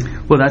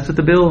prison? Well, that's what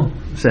the bill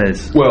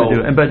says. Well,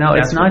 but now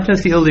it's not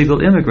just the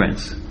illegal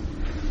immigrants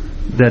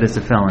that it's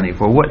a felony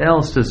for. What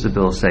else does the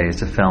bill say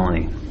it's a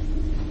felony?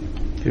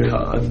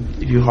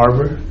 If you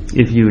harbor?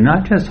 If you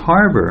not just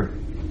harbor,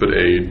 but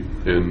aid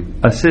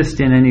in... assist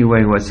in any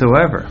way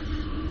whatsoever.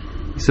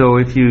 So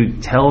if you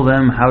tell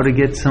them how to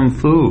get some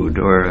food,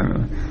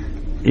 or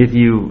if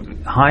you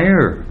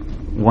hire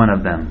one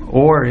of them,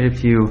 or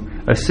if you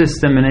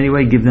assist them in any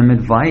way, give them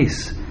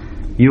advice,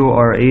 you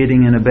are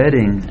aiding and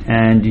abetting,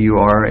 and you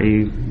are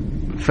a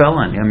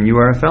felon. I mean, you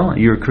are a felon.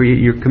 You're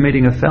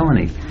committing a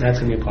felony. That's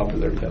going to be a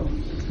popular bill.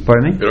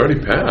 Pardon me? It already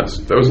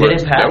passed. That was Did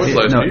last, it pass? that was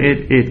last No,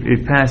 year.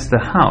 it passed the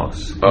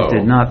House. Oh. It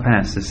did not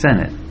pass the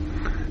Senate.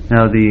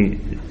 Now, the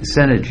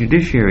Senate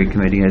Judiciary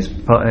Committee has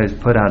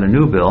put out a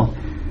new bill,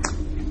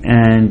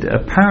 and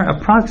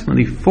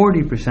approximately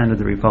 40% of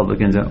the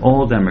Republicans and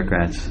all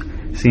Democrats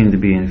seem to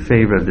be in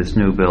favor of this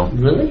new bill.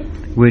 Really?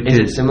 Which Is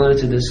it similar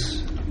to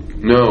this?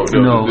 No,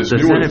 No, this the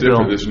new one's Senate bill-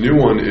 different. This new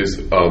one is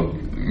a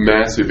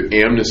massive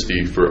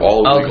amnesty for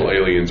all illegal Okay.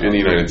 aliens in the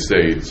United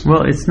States.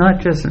 Well, it's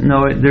not just...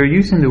 No, they're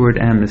using the word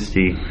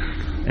amnesty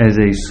as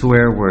a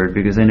swear word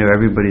because they know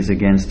everybody's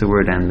against the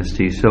word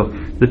amnesty. So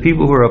the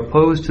people who are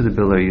opposed to the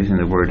bill are using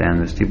the word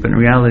amnesty, but in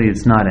reality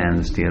it's not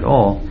amnesty at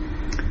all.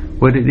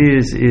 What it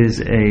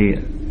is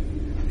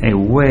a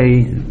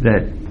way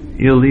that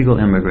illegal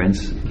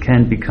immigrants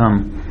can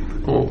become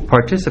Oh.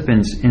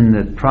 participants in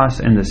the process,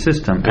 in the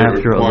system, It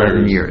after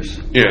 11 requires-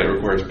 years. Yeah, it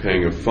requires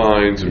paying of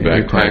fines and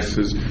back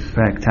taxes.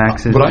 Back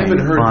taxes, But I haven't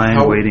heard fine,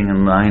 how- waiting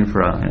in line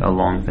for a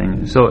long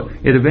thing. So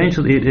it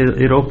eventually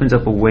it opens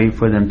up a way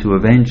for them to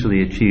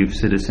eventually achieve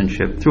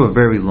citizenship through a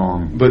very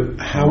long. But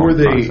how long are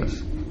they?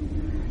 process.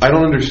 I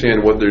don't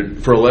understand what they're.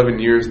 For 11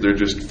 years, they're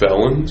just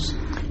felons.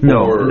 No,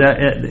 Or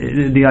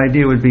the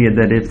idea would be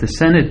that if the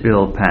Senate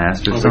bill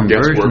passed or a some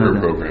guest version worker of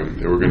it, program.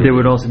 They were going there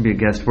would also be a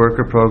guest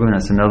worker program.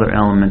 That's another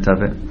element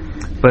of it.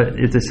 But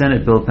if the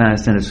Senate bill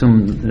passed, then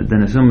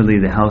assumedly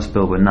the House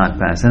bill would not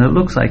pass. And it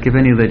looks like if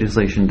any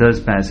legislation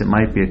does pass, it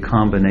might be a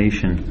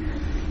combination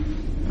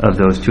of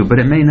those two. But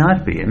it may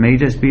not be. It may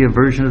just be a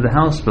version of the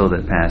House bill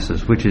that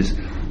passes, which is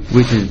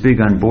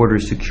big on border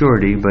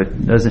security,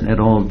 but doesn't at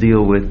all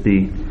deal with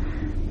the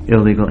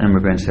illegal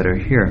immigrants that are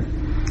here.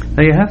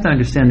 Now you have to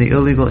understand the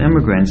illegal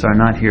immigrants are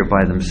not here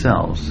by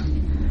themselves.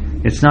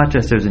 It's not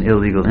just there's an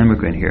illegal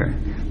immigrant here.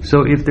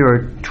 So if there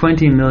are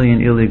 20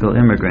 million illegal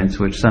immigrants,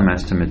 which some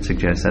estimates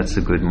suggest that's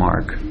a good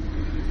mark,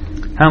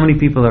 how many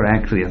people are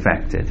actually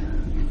affected?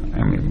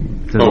 I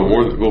mean, because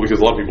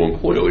a lot of people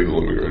employ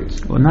illegal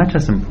immigrants. well, not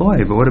just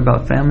employed, but what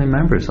about family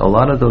members? A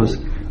lot of those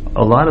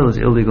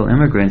illegal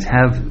immigrants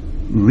have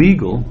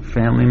legal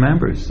family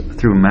members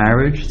through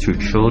marriage, through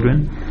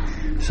children.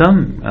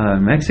 Some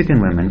Mexican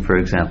women, for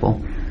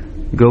example,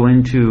 go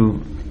into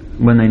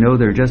when they know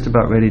they're just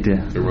about ready to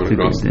run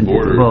across the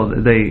border. Well,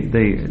 they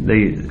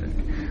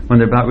when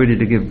they're about ready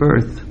to give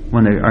birth,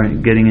 when they are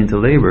getting into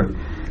labor,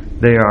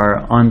 they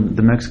are on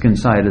the Mexican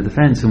side of the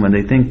fence, and when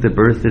they think the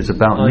birth is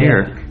about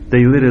near,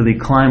 they literally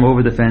climb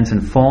over the fence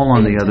and fall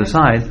on the other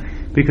side,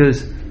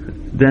 because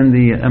then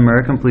the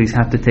American police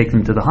have to take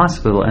them to the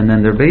hospital, and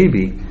then their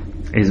baby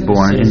is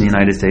born in the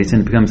United States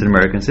and becomes an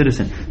American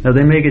citizen. Now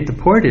they may get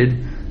deported,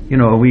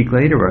 a week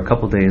later or a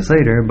couple days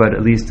later, but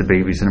at least the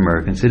baby's an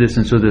American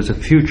citizen, so there's a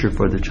future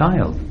for the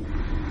child.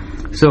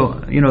 So,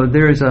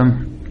 there is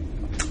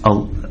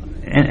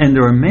and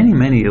there are many,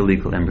 many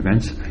illegal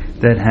immigrants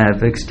that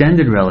have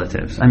extended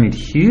relatives. I mean,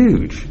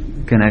 huge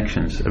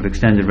connections of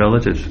extended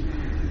relatives.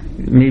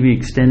 Maybe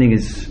extending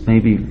is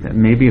maybe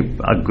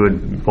a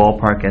good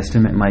ballpark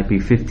estimate might be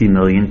 50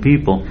 million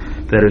people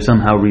that are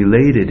somehow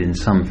related in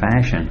some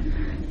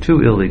fashion to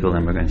illegal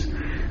immigrants.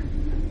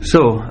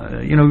 So,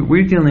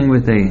 we're dealing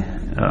with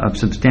a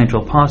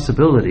substantial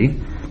possibility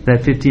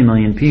that 50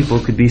 million people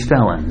could be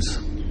felons.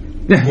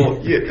 Well,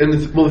 yeah, and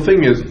the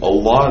thing is, a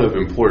lot of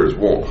employers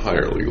won't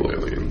hire illegal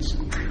aliens.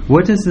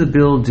 What does the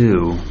bill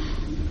do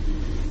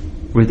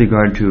with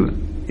regard to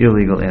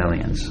illegal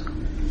aliens?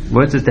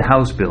 What does the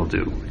House bill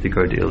do with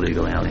regard to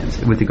illegal aliens,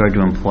 with regard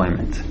to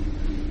employment?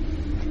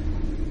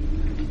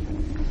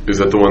 Is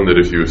that the one that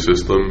if you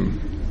assist them,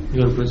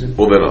 You go to prison?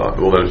 well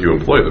then if you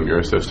employ them, you're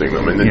assisting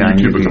them, and then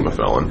you too become a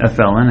felon. A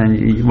felon, and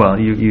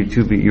you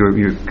too you're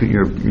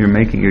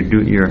making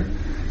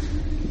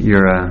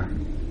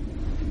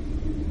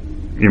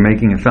you're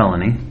making a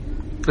felony.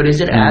 But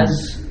is it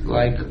as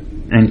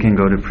and can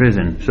go to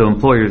prison. So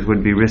employers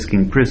would be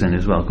risking prison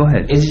as well. Go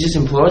ahead. Is it just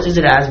employers? Is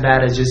it as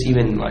bad as just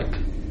even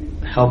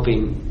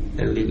helping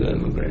an illegal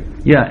immigrant?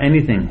 Yeah,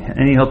 any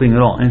helping at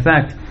all. In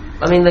fact,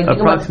 I mean,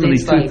 approximately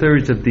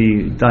 2/3 of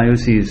the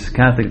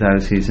Catholic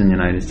dioceses in the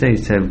United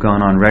States have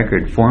gone on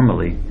record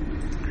formally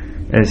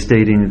as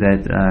stating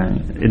that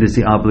it is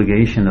the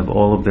obligation of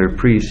all of their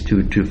priests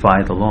to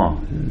defy the law.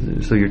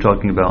 So you're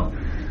talking about,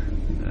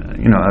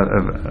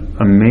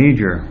 a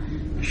major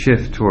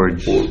shift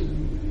towards.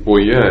 Well,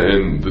 yeah,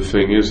 and the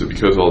thing is that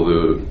because most of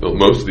the the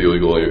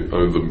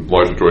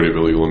large majority of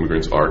illegal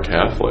immigrants are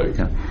Catholic.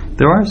 Yeah.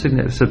 There are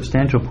a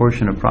substantial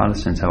portion of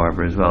Protestants,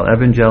 however, as well.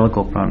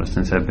 Evangelical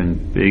Protestants have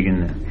been big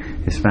in the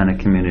Hispanic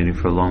community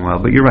for a long while.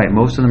 But you're right,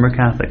 most of them are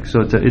Catholic,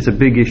 so it's a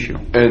big issue.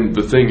 And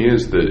the thing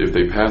is that if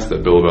they pass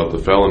that bill about the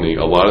felony,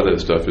 a lot of that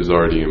stuff is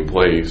already in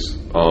place,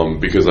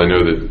 because I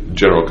know that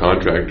general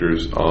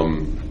contractors,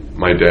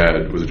 my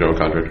dad was a general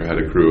contractor, had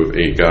a crew of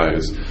 8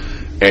 guys,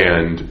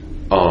 and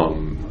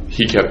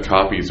he kept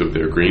copies of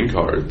their green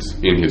cards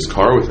in his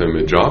car with him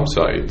at job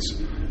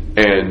sites,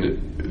 and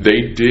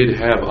they did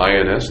have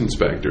INS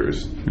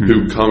inspectors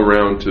who come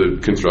around to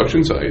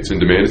construction sites and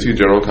demand to see the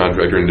general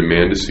contractor and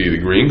demand to see the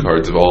green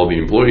cards of all the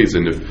employees.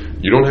 And if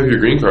you don't have your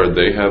green card,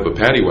 they have a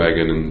paddy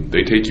wagon and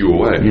they take you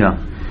away.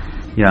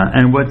 Yeah.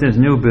 And what this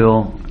new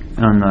bill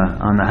on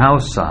the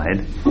House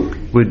side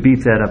would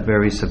beef that up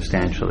very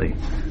substantially.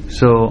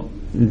 So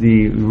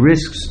the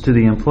risks to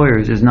the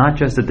employers is not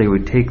just that they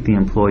would take the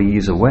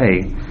employees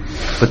away,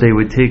 but they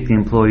would take the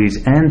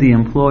employees and the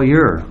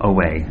employer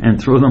away and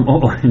throw them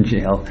all in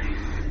jail.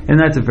 And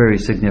that's a very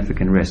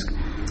significant risk.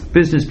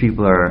 Business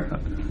people are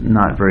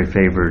not very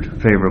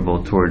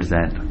favorable towards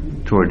that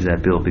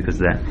bill because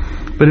of that.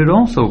 But it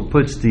also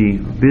puts the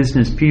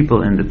business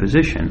people in the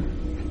position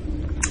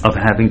of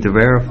having to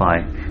verify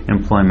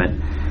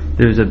employment.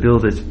 There's a bill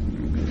that's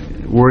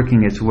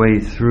working its way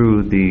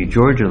through the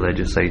Georgia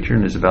legislature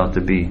and is about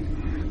to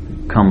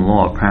become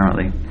law,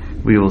 apparently.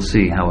 We will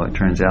see how it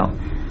turns out.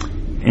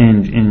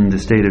 And in the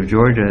state of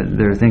Georgia,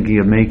 they're thinking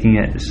of making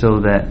it so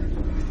that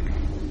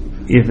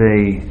if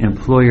a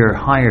employer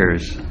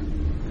hires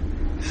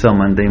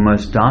someone, they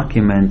must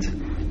document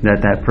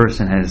that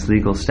person has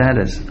legal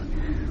status,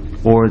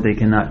 or they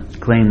cannot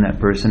claim that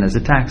person as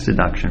a tax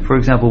deduction. For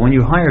example, when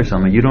you hire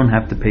someone, you don't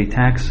have to pay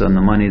tax on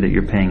the money that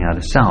you're paying out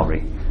of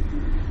salary.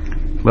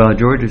 Well,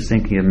 Georgia's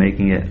thinking of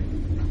making it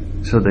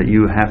so that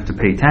you have to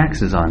pay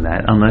taxes on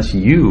that unless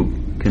you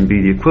can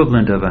be the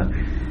equivalent of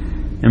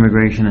an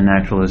immigration and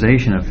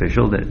naturalization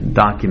official that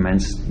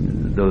documents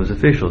those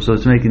officials. So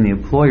it's making the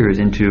employers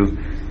into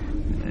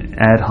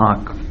ad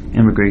hoc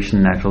immigration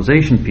and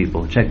naturalization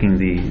people, checking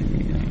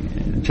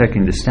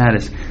the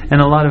status.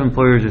 And a lot of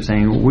employers are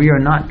saying, we are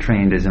not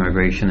trained as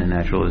immigration and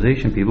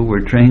naturalization people,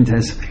 we're trained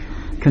as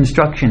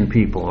construction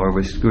people, or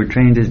we're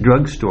trained as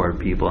drugstore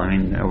people,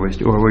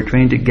 or we're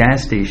trained at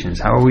gas stations.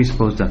 How are we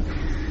supposed to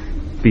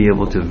be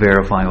able to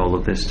verify all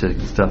of this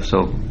stuff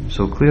so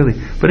clearly?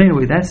 But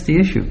anyway, that's the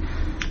issue.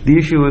 The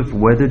issue of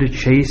whether to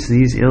chase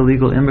these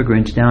illegal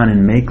immigrants down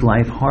and make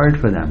life hard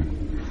for them.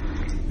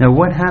 Now,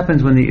 what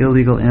happens when the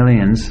illegal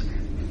aliens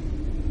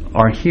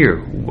are here?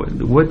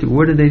 What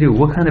do they do?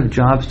 What kind of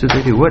jobs do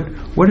they do?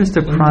 What is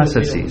the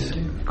processes?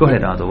 Go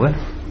ahead, Aldo. What?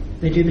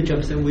 They do the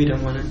jobs that we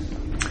don't want to.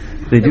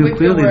 They do we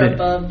clearly. Feel we're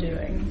above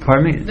doing.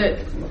 Pardon me?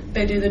 That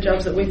they do the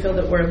jobs that we feel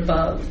that we're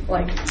above.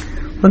 Like.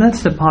 Well,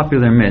 that's the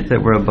popular myth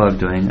that we're above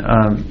doing.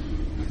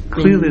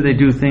 Clearly, they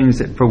do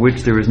things for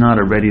which there is not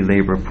a ready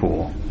labor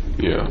pool.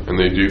 Yeah, and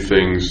they do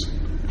things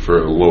for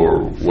a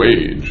lower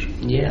wage.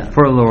 Yeah.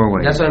 For a lower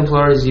wage. That's why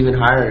employers even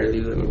hire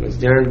illegal immigrants.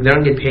 They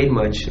don't get paid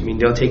much. I mean,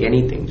 they'll take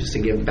anything just to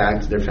give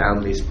back to their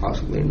families,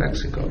 possibly in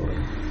Mexico.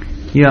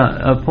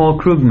 Yeah, Paul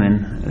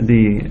Krugman,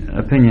 the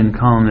opinion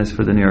columnist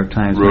for the New York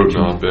Times, wrote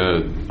an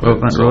op-ed.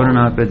 Wrote an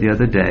op-ed the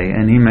other day,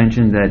 and he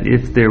mentioned that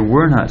if there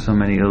were not so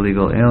many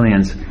illegal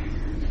aliens,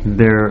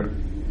 there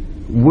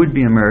would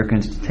be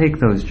Americans to take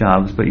those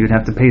jobs, but you'd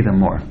have to pay them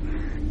more.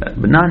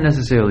 But not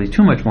necessarily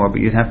too much more, but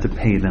you'd have to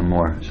pay them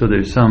more. So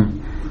there's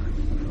some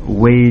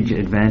wage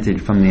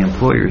advantage from the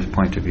employer's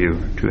point of view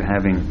to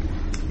having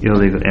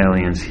illegal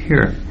aliens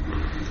here.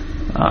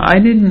 I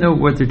didn't know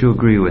whether to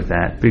agree with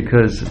that,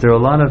 because there are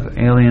a lot of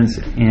aliens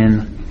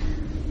in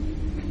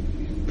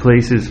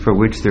places for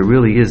which there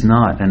really is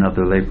not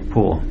another labor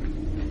pool.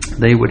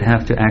 They would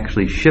have to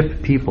actually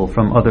ship people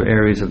from other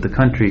areas of the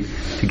country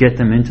to get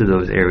them into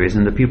those areas,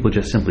 and the people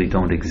just simply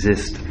don't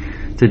exist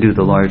to do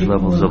the large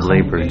levels of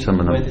labor in some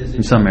of them,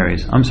 in some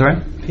areas. I'm sorry?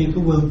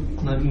 People will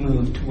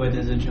move to where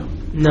there's a job.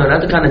 No,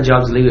 not the kind of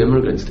jobs illegal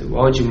immigrants do.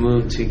 Why would you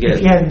move to get?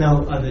 If you had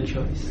no other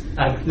choice.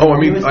 I know.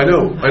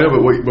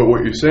 But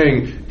what you're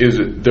saying is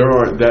that there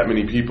aren't that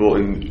many people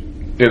in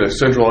a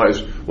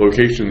centralized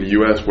location in the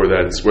U.S. where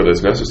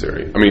that's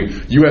necessary. I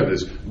mean, you have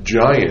this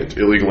giant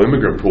illegal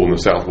immigrant pool in the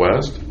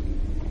Southwest.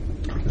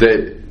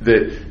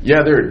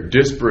 There are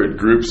disparate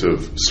groups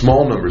of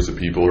small numbers of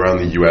people around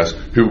the U.S.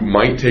 who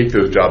might take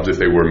those jobs if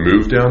they were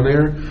moved down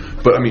there.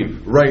 But I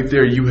mean, right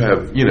there you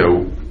have,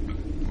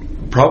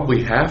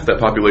 probably half that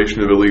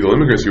population of illegal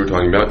immigrants you were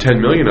talking about, 10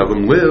 million of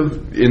them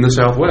live in the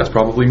Southwest,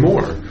 probably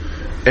more.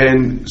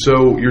 And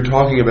so you're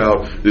talking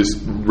about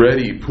this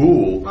ready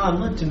pool. I'm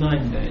not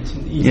denying that.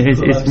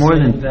 It's more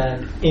than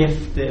that.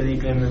 If the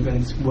illegal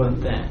immigrants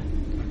weren't there,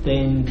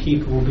 then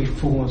people will be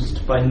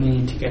forced by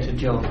need to get a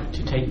job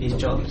to take these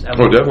jobs.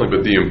 Oh, definitely,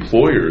 but the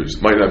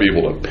employers might not be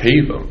able to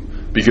pay them.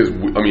 Because,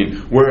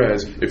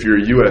 whereas if you're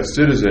a U.S.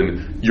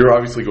 citizen, you're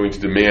obviously going to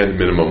demand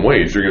minimum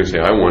wage. You're going to say,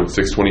 I want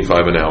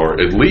 $6.25 an hour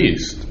at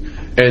least.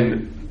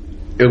 And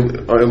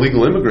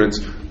illegal immigrants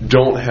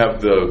don't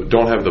have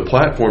the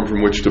platform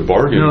from which to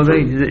bargain. No,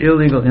 the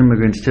illegal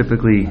immigrants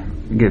typically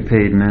get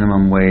paid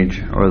minimum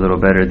wage or a little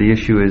better. The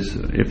issue is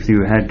if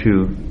you had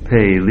to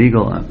pay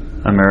legal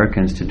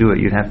Americans to do it,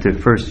 you'd have to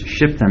first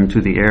ship them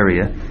to the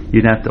area.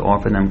 You'd have to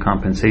offer them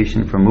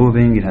compensation for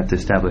moving. You'd have to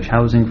establish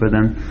housing for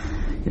them.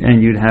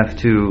 And you'd have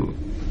to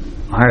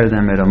hire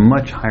them at a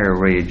much higher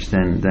wage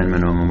than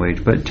minimum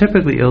wage. But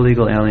typically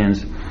illegal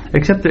aliens,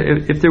 Except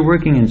that if they're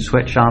working in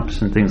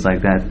sweatshops and things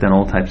like that, then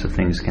all types of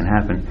things can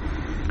happen.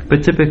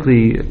 But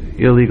typically,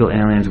 illegal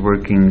aliens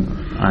working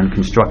on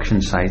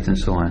construction sites and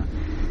so on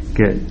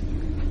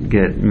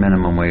get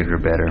minimum wage or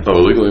better. Oh,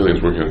 illegal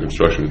aliens working on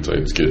construction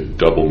sites get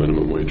double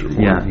minimum wage or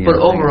more. Yeah. But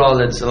overall,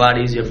 that's a lot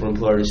easier for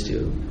employers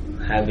to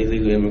have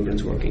illegal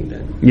immigrants working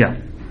then. Yeah,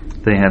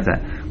 they have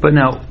that. But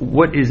now,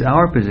 what is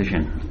our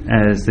position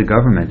as the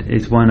government?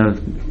 Is one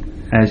of,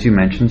 as you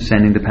mentioned,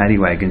 sending the paddy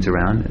wagons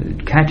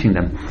around, catching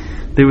them.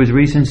 There was a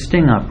recent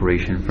sting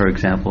operation, for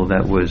example,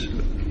 that was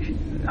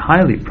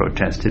highly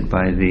protested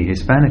by the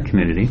Hispanic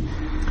community,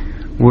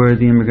 where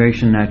the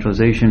Immigration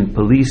Naturalization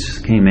Police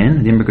came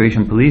in, the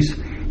Immigration Police,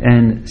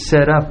 and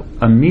set up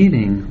a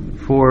meeting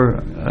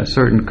for a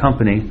certain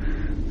company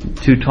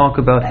to talk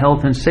about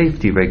health and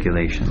safety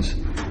regulations.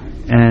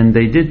 And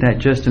they did that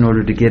just in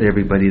order to get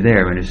everybody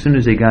there. And as soon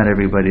as they got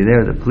everybody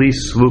there, the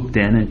police swooped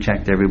in and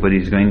checked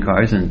everybody's green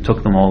cards and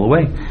took them all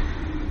away.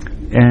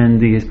 And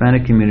the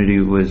Hispanic community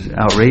was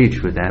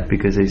outraged with that,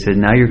 because they said,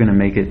 now you're going to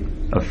make it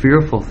a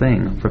fearful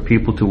thing for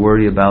people to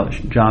worry about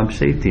job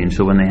safety. And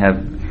so when they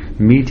have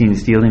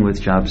meetings dealing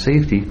with job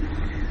safety,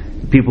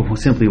 people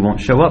simply won't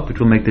show up, which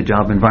will make the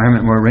job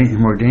environment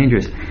more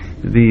dangerous.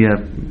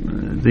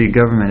 The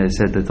government has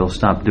said that they'll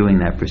stop doing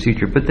that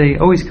procedure, but they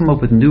always come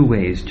up with new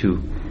ways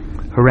to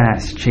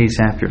harass, chase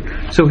after.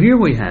 So here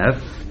we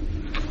have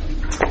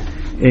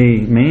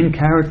a main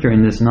character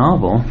in this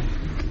novel,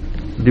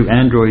 Do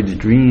Androids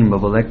Dream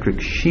of Electric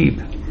Sheep?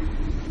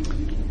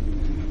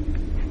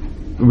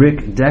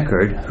 Rick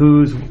Deckard,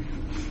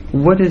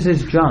 what is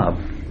his job?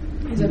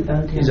 He's a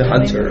bounty He's a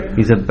hunter.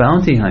 He's a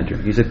bounty hunter.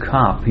 He's a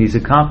cop. He's a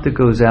cop that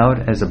goes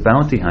out as a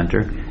bounty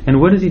hunter.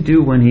 And what does he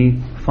do when he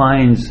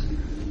finds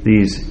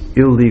these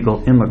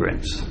illegal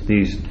immigrants,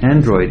 these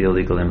android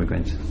illegal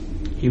immigrants?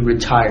 He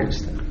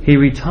retires them. He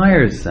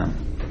retires them.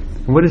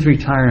 What does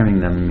retiring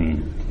them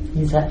mean?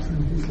 He's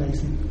absent his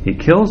license. He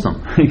kills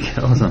them. He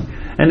kills them.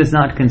 And it's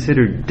not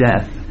considered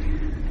death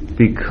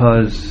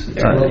because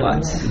They're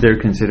robots. They're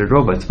considered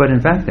robots. But in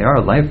fact, they are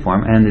a life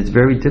form, and it's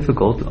very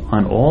difficult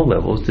on all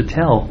levels to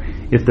tell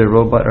if they're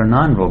robot or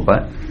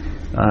non-robot.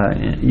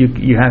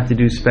 You have to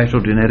do special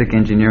genetic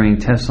engineering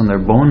tests on their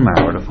bone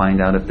marrow to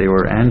find out if they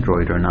were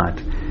android or not.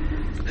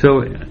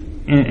 So,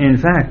 in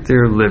fact,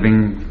 they're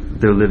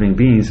living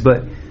beings.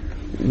 But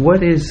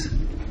what is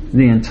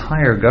the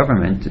entire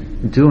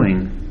government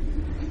doing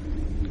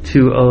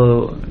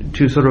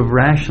to sort of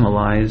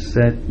rationalize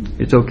that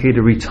it's okay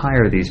to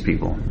retire these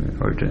people,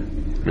 or to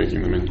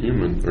Making them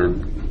inhuman, or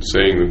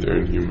saying that they're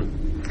inhuman.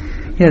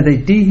 Yeah, they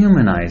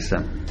dehumanize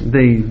them.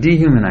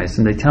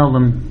 They tell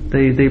them,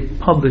 they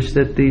publish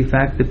that the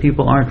fact that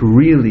people aren't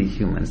really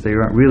humans, they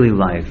aren't really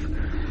life.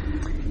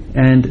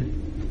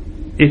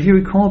 And if you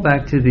recall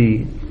back to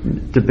the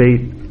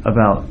debate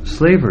about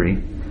slavery,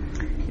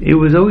 it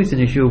was always an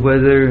issue of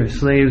whether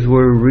slaves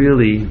were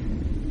really,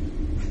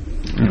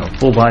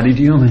 full-bodied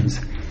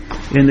humans.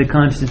 In the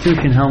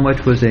Constitution, how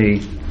much was a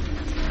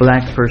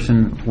black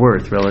person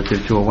worth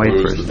relative to a white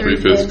It was person? the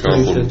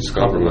 3/5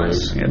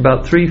 compromise.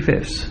 About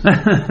 3/5.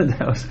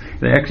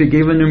 They actually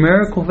gave a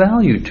numerical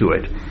value to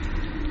it.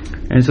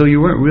 And so you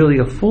weren't really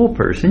a full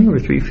person, you were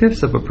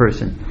 3/5 of a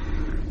person.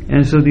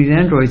 And so these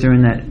androids are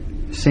in that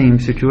same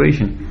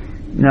situation.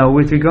 Now,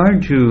 with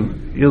regard to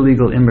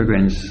illegal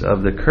immigrants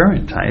of the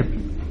current type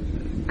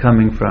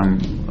coming from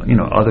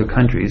other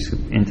countries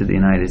into the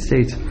United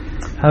States,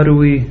 how do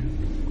we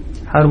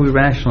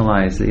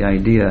rationalize the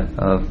idea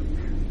of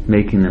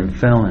making them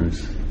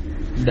felons?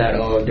 That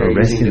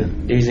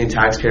they're using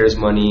taxpayers'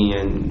 money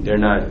and they're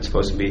not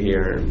supposed to be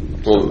here.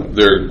 Well,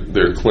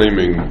 they're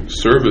claiming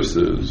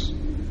services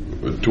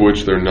to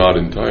which they're not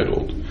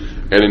entitled,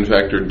 and in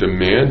fact are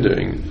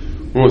demanding.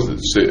 What was it?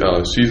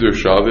 Cesar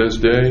Chavez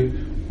Day.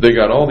 They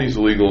got all these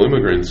illegal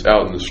immigrants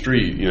out in the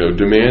street,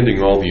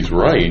 demanding all these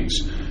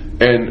rights.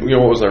 And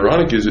what was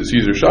ironic is that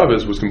Cesar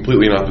Chavez was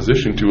completely in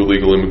opposition to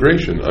illegal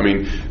immigration. I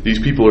mean, these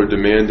people are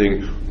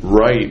demanding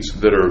rights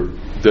that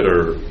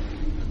are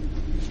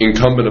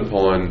incumbent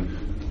upon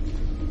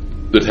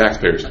the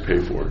taxpayers to pay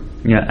for.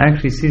 Yeah,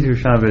 actually, Cesar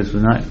Chavez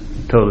was not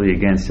totally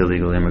against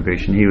illegal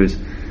immigration. He was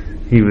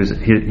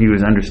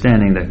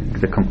understanding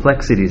the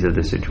complexities of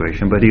the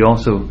situation, but he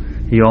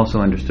also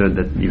understood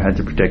that you had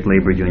to protect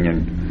labor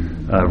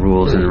union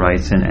rules and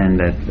rights, and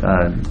that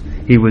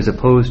he was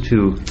opposed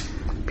to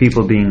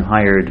people being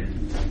hired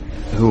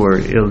who were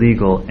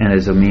illegal and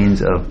as a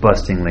means of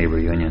busting labor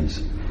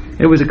unions.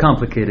 It was a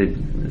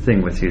complicated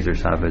thing with Cesar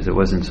Chavez. It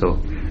wasn't so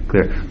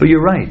clear. But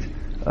you're right.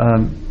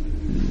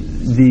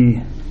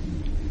 The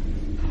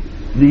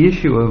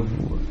issue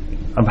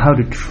of how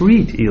to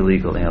treat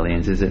illegal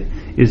aliens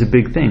is a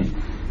big thing.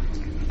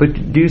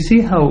 But do you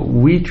see how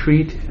we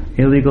treat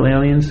illegal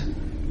aliens?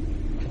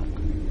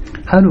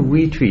 How do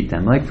we treat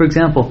them? Like, for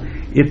example,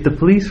 if the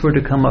police were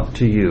to come up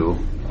to you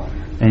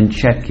and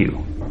check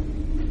you,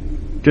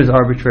 just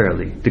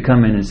arbitrarily, to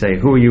come in and say,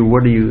 who are you,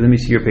 what are you, let me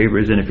see your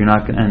papers, and if you're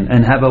not,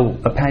 and have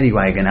a paddy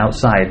wagon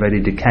outside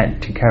ready to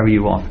carry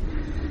you off,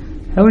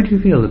 how would you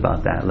feel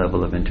about that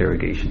level of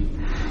interrogation?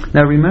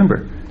 Now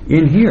remember,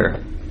 in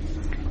here.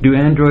 Do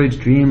androids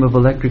dream of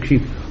electric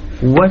sheep?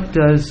 What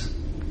does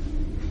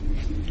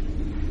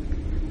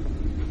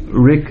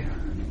Rick,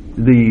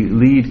 the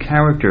lead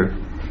character,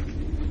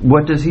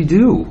 what does he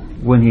do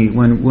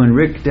when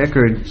Rick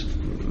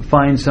Deckard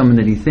finds someone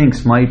that he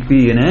thinks might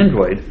be an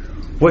android?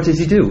 What does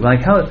he do?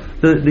 Like how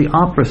the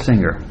opera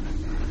singer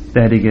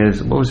that he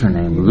gives, what was her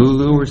name,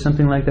 Lulu or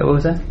something like that? What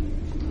was that?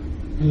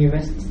 He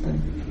arrests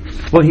them.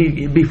 Well,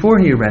 before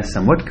he arrests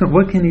them,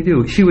 what can he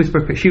do? She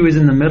was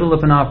in the middle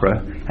of an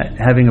opera,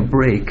 having a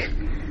break,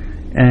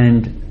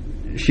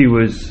 and she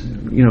was,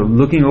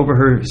 looking over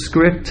her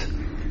script.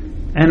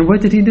 And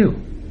what did he do?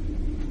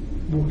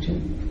 Walked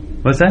in.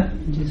 What's that?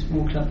 He just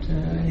walked up to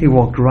her. He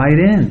walked right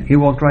in.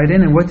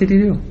 And what did he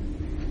do?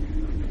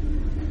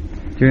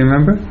 Do you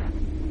remember?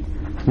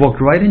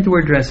 Walked right into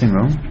her dressing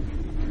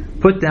room,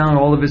 put down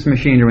all of his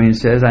machinery, and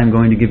says, "I'm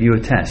going to give you a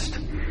test.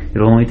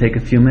 It'll only take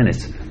a few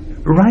minutes."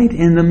 Right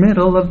in the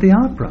middle of the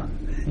opera,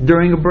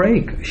 during a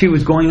break. She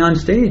was going on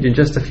stage in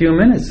just a few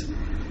minutes.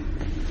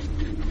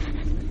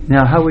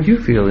 Now, how would you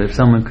feel if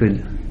someone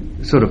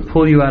could sort of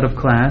pull you out of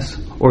class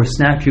or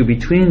snap you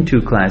between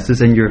two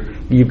classes, and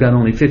you've got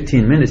only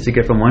 15 minutes to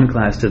get from one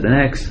class to the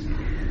next,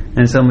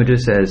 and someone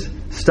just says,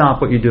 "Stop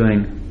what you're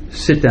doing,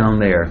 sit down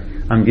there,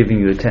 I'm giving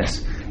you a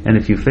test, and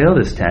if you fail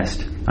this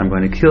test, I'm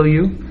going to kill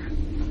you,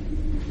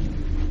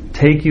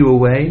 take you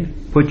away,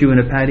 put you in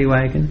a paddy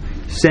wagon,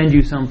 send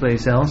you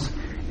someplace else,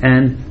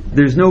 and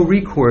there's no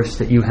recourse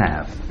that you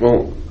have."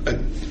 Well,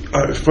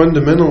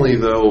 fundamentally,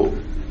 though,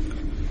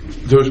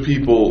 those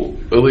people,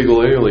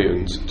 illegal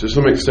aliens, to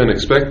some extent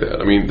expect that.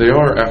 I mean, they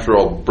are, after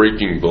all,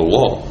 breaking the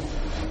law.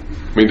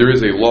 I mean, there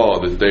is a law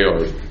that they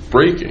are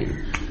breaking.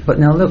 But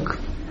now look,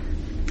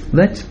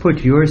 let's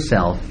put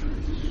yourself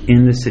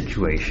in the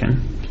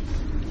situation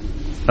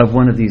of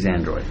one of these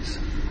androids.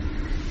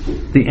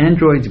 The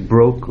androids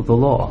broke the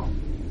law.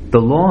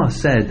 The law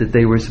said that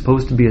they were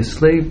supposed to be a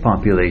slave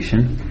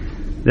population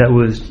that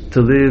was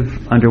to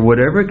live under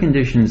whatever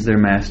conditions their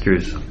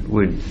masters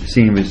would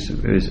seem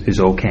is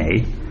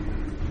okay.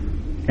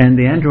 And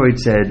the android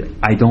said,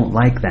 "I don't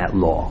like that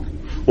law."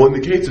 Well, in the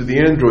case of the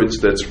androids,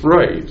 that's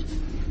right.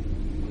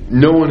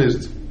 No one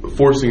is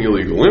forcing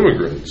illegal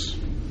immigrants.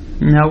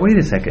 Now, wait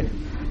a second.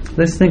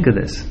 Let's think of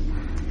this.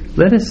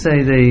 Let us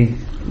say they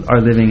are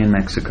living in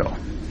Mexico.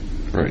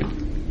 Right.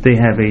 They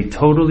have a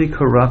totally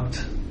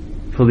corrupt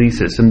police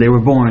system. They were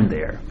born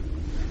there.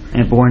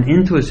 And born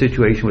into a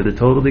situation with a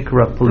totally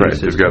corrupt police Right,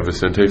 system. they've got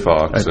Vicente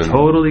Fox. A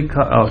totally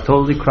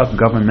corrupt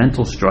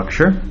governmental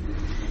structure.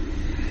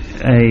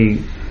 A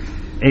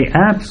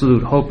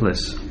absolute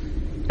hopeless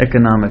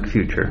economic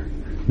future.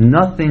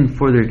 Nothing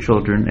for their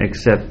children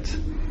except,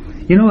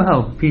 you know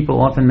how people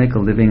often make a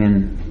living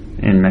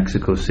in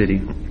Mexico City?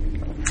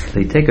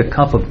 They take a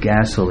cup of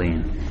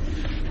gasoline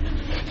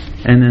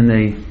and then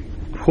they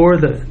pour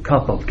the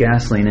cup of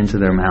gasoline into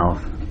their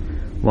mouth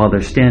while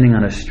they're standing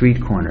on a street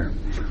corner,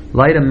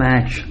 light a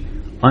match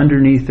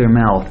underneath their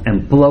mouth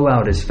and blow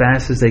out as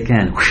fast as they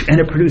can, and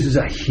it produces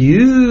a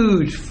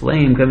huge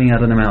flame coming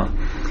out of their mouth.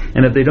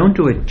 And if they don't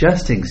do it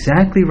just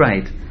exactly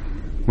right,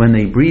 when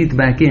they breathe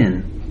back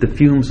in, the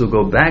fumes will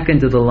go back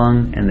into the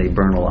lung and they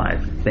burn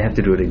alive. They have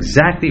to do it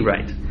exactly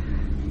right.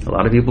 A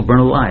lot of people burn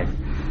alive.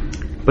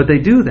 But they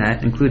do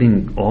that,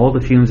 including all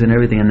the fumes and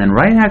everything, and then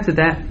right after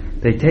that,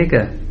 they take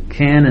a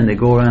can and they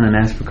go around and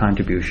ask for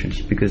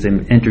contributions because they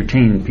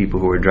entertain people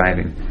who are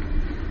driving.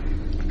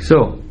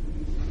 So,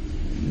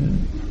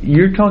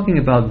 you're talking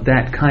about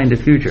that kind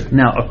of future.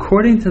 Now,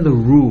 according to the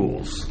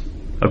rules,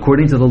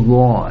 according to the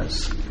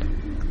laws,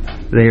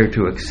 they are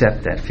to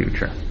accept that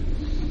future.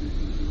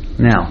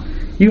 Now,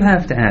 you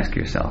have to ask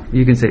yourself,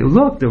 you can say,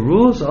 look, the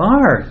rules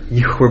are,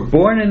 you were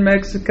born in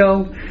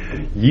Mexico,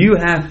 you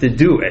have to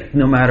do it,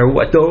 no matter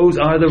what. Those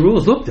are the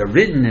rules. Look, they're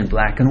written in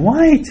black and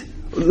white.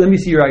 Let me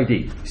see your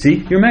ID.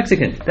 See, you're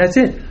Mexican. That's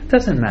it.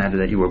 Doesn't matter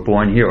that you were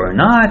born here or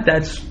not.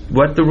 That's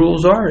what the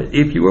rules are.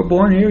 If you were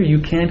born here, you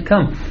can't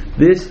come.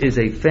 This is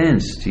a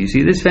fence. Do you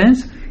see this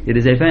fence? It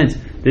is a fence.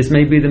 This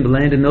may be the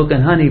land of milk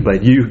and honey,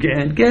 but you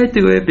can't get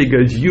to it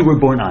because you were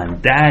born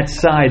on that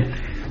side.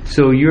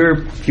 So your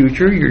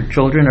future, your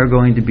children are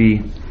going to be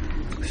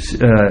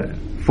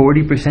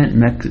 40%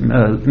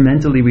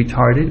 mentally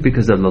retarded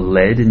because of the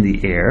lead in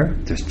the air.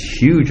 There's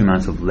huge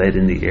amounts of lead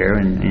in the air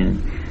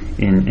in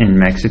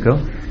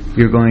Mexico.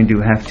 You're going to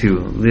have to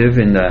live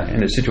in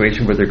a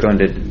situation where they're going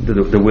to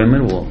the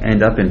women will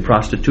end up in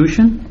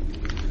prostitution.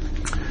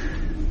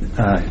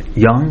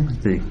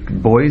 The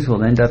boys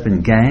will end up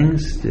in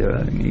gangs,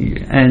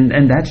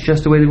 and that's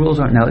just the way the rules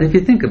are. Now, if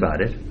you think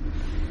about it,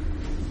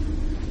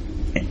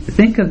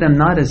 think of them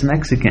not as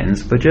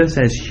Mexicans, but just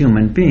as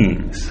human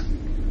beings.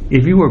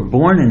 If you were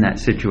born in that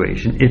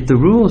situation, if the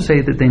rules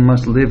say that they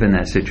must live in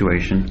that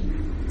situation,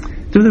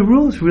 do the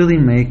rules really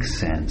make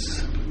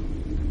sense?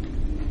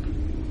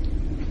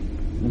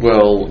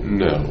 Well,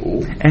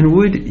 no. And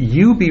would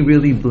you be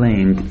really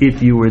blamed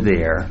if you were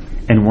there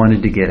and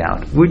wanted to get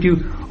out? Would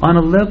you, on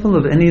a level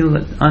of any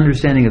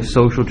understanding of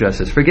social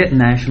justice, forget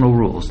national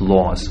rules,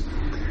 laws,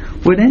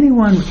 would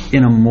anyone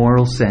in a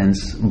moral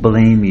sense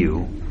blame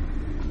you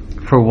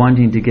for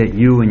wanting to get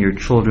you and your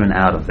children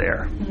out of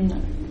there.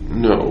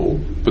 No,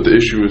 but the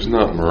issue is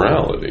not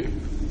morality.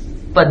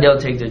 But they'll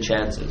take their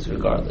chances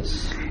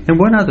regardless. And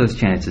what are those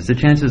chances? The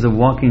chances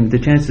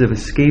of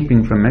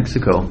escaping from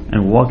Mexico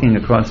and walking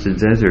across the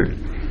desert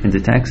into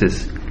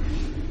Texas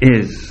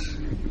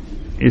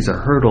is a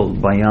hurdle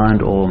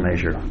beyond all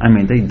measure. I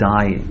mean, they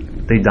die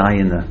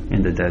in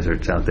the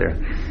deserts out there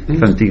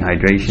from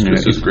dehydration.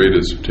 It's just as great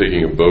as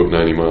taking a boat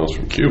 90 miles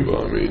from Cuba.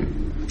 I mean,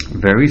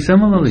 very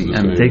similarly,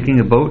 it's the same. taking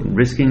a boat,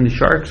 risking the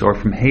sharks, or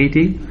from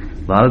Haiti,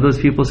 a lot of those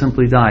people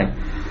simply die.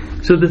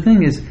 So the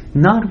thing is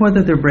not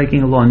whether they're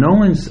breaking a law. No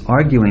one's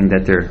arguing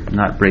that they're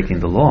not breaking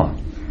the law.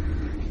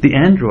 The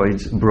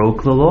androids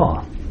broke the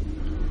law.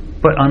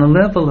 But on a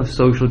level of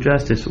social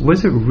justice,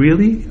 was it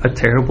really a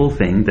terrible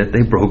thing that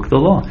they broke the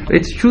law?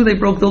 It's true they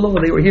broke the law.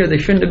 They were here. They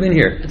shouldn't have been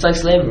here. It's like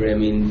slavery. I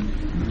mean,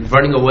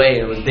 running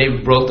away,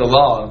 they broke the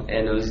law,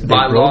 and it was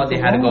by law they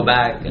had to go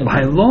back.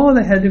 By law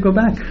they had to go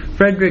back.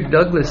 Frederick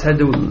Douglass had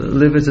to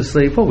live as a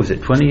slave, what was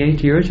it,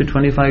 28 years or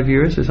 25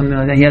 years or something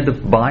like that? He had to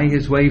buy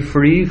his way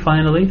free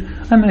finally.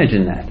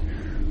 Imagine that.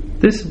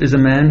 This is a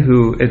man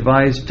who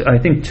advised, I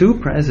think,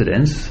 2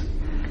 presidents,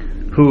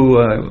 who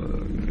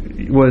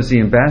was the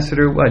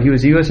ambassador, he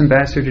was the U.S.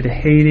 ambassador to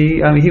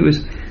Haiti. I mean, he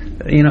was,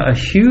 a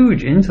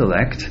huge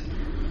intellect.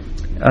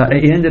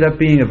 He ended up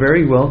being a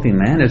very wealthy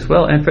man as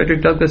well. And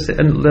Frederick Douglass,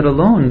 let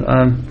alone,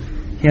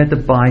 he had to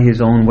buy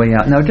his own way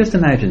out. Now, just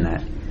imagine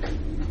that.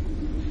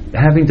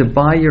 Having to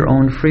buy your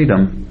own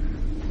freedom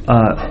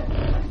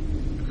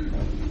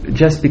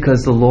just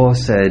because the law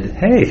said,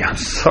 hey, I'm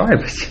sorry,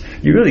 but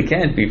you really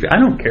can't be. I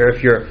don't care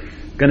if you're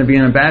going to be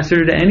an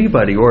ambassador to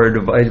anybody or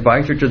an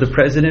advisor to the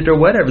president or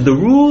whatever. The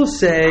rules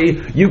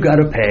say you got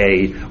to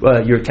pay.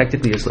 You're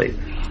technically a slave.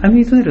 I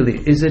mean,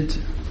 literally, is it?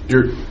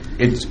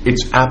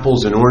 It's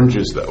apples and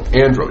oranges, though.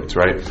 Androids,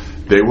 right?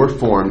 They were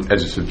formed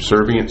as a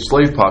subservient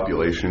slave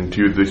population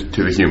to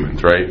the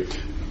humans, right?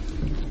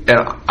 And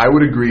I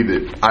would agree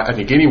that I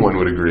think anyone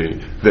would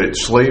agree that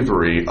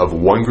slavery of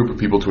one group of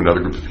people to another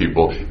group of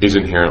people is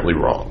inherently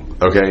wrong.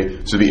 Okay,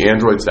 so the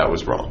androids, that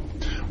was wrong.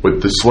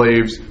 With the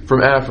slaves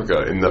from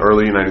Africa in the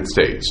early United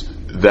States,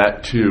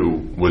 that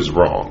too was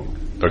wrong.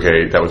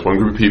 Okay, that was one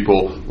group of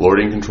people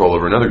lording control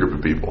over another group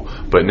of people.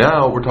 But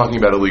now we're talking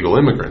about illegal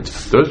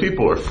immigrants. Those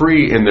people are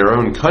free in their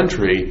own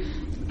country,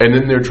 and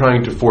then they're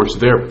trying to force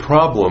their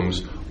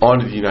problems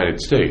onto the United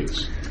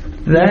States.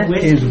 That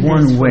is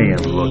one way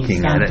of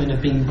looking at it.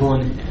 Of being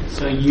born here.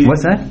 So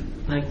what's that?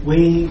 Like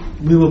we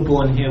were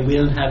born here, we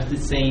don't have the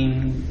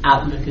same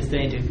outlook as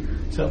they do.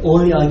 So all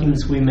the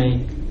arguments we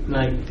make,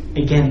 like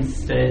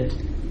against it,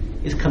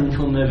 is coming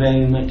from a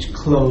very much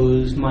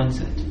closed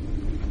mindset.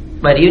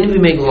 But even if we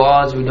make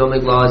laws, we don't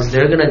make laws,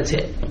 they're gonna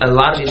a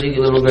lot of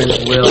illegal immigrants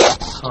will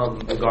come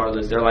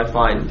regardless. They're like,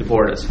 fine,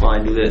 deport us,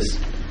 fine, do this.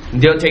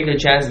 And they'll take their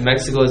chances.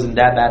 Mexico is in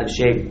that bad of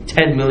shape.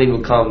 10 million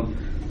will come,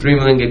 3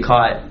 million get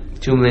caught,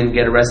 2 million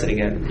get arrested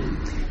again.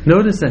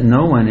 Notice that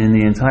no one in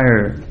the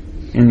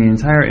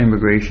entire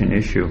immigration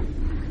issue,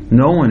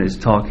 no one is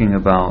talking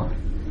about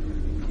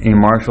a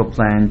Marshall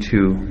Plan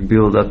to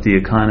build up the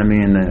economy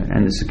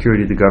and the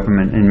security of the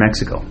government in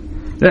Mexico.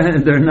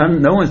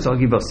 No one's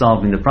talking about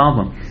solving the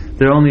problem.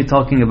 They're only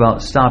talking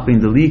about stopping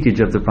the leakage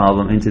of the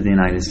problem into the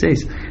United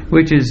States,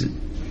 which is...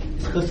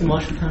 It's because the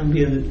Marshall Plan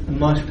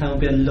will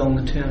be a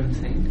long-term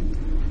thing,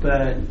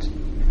 but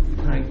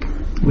like...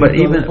 But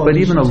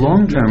even a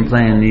long-term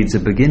plan needs a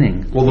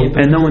beginning,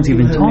 and no one's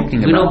even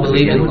talking about it. We don't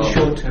believe in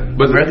short-term.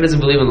 But America doesn't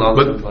believe in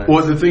long-term plans.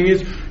 Well, the thing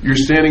is, you're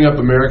standing up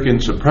American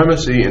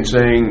supremacy and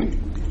saying,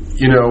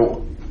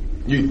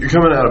 you're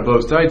coming out of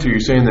both sides here. You're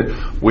saying that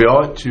we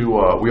ought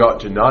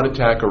to not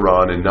attack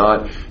Iran and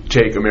not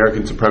take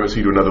American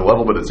supremacy to another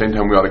level, but at the same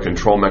time we ought to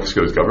control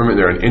Mexico's government.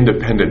 They're an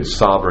independent,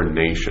 sovereign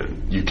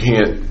nation. You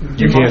can't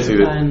say that.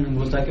 The plan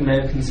was like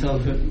American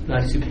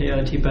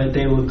superiority, but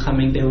they were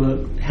coming. They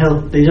were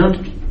help. They don't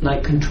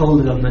control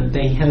the government.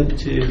 They help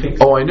to fix.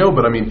 Oh, I know,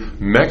 but I mean,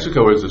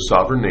 Mexico is a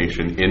sovereign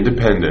nation,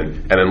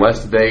 independent, and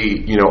unless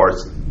they, are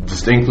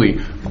distinctly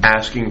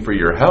asking for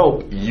your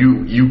help,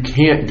 you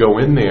can't go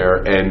in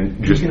there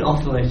and just... You can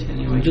offer it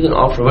anyway. You can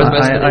offer.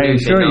 I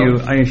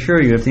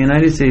assure you, if the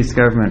United States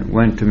government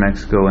went to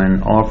Mexico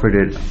and offered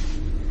it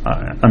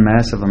a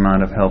massive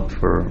amount of help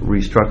for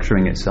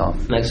restructuring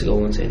itself, Mexico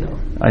won't say no.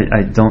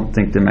 I don't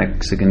think the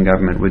Mexican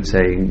government would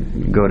say,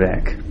 go to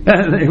heck.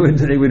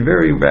 They would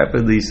very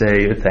rapidly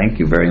say, thank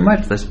you very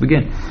much, let's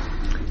begin.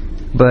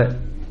 But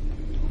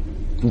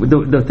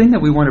the thing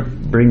that we want to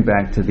bring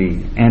back to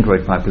the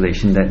android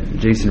population that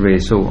Jason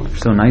raised so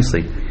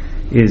nicely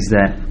is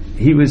that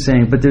he was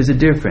saying, but there's a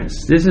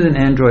difference. This is an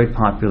android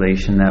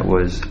population that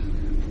was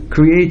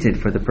created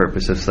for the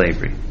purpose of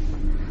slavery.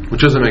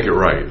 Which doesn't make it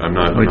right.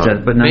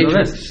 But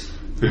nonetheless.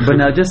 But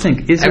now just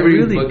think, is every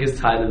it really... book is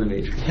tied to the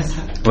Matrix.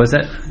 What's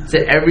that? So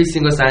every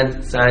single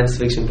science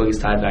fiction book is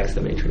tied back to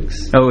the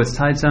Matrix. Oh, it's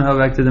tied somehow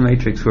back to the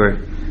Matrix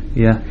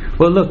yeah.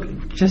 Well,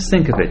 look, just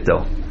think of it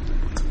though.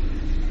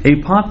 A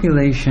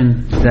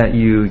population that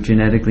you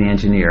genetically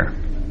engineer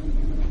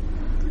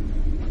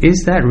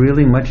is that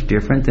really much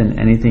different than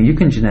anything? You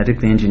can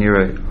genetically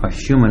engineer a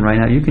human right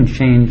now. You can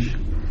change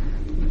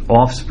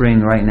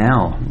offspring right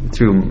now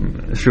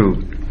through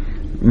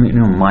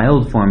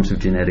mild forms of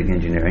genetic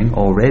engineering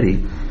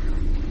already.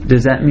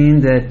 Does that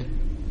mean that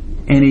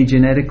any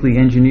genetically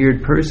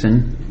engineered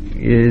person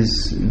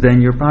is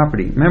then your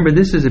property? Remember,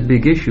 this is a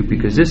big issue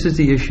because this is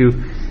the issue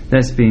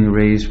that's being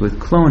raised with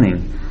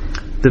cloning.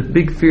 The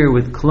big fear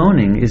with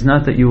cloning is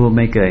not that you will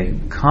make a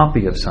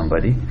copy of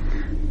somebody,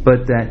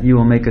 but that you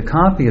will make a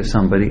copy of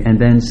somebody and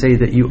then say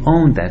that you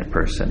own that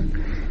person.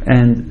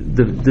 And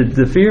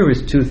the fear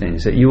is two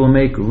things: that you will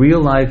make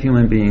real live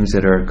human beings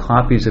that are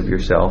copies of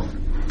yourself,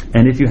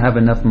 and if you have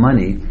enough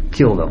money,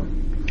 kill them.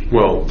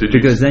 Well,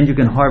 because then you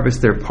can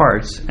harvest their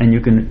parts and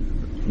you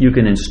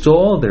can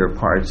install their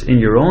parts in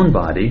your own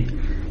body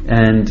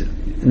and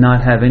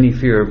not have any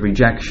fear of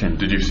rejection.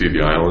 Did you see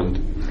The Island?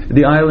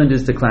 The Island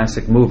is the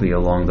classic movie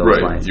along those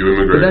lines. You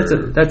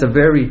immigrated. But that's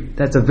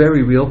a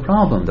very real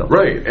problem, though.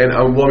 Right, and the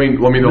whole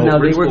now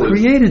they were principle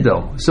created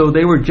though, so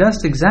they were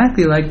just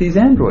exactly like these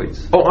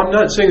androids. Oh, I'm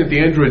not saying that the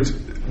androids,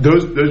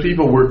 those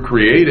people were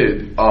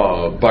created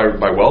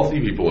by wealthy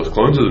people as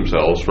clones of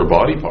themselves for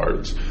body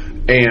parts,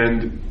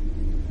 and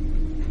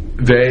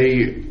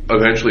they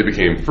eventually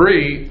became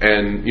free,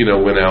 and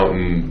went out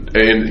and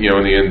in the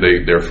end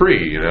they're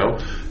free,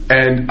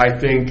 and I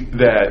think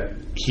that.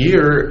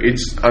 Here,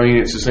 it's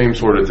the same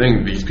sort of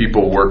thing. These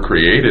people were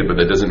created, but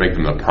that doesn't make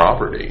them the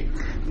property.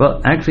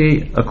 Well,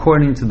 actually,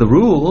 according to the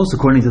rules,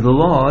 according to the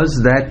laws,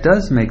 that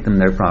does make them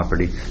their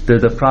property. They're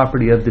the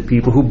property of the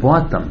people who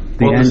bought them.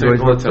 That's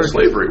how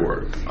slavery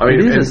worked.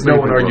 No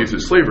one argues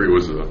that slavery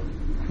was a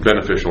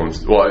beneficial.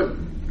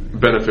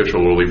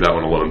 Beneficial, we'll leave that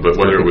one alone. But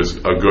whether it was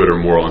a good or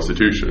moral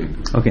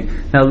institution. Okay.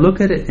 Now look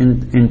at it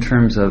in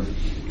terms of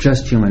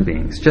just human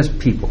beings, just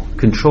people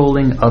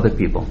controlling other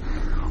people.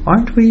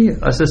 Aren't we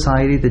a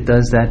society that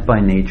does that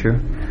by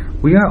nature?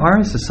 We are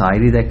a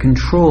society that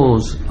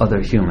controls other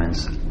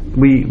humans.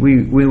 We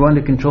want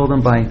to control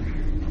them by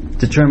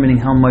determining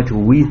how much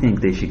we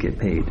think they should get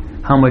paid,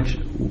 how much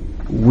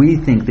we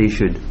think they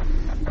should,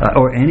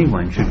 or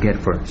anyone should get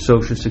for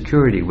Social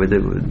Security,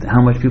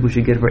 how much people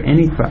should get for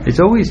any. It's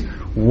always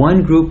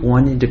one group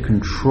wanting to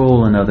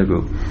control another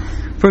group.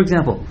 For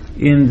example,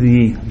 in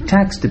the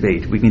tax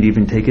debate, we can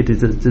even take it to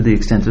the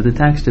extent of the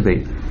tax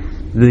debate.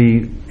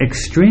 The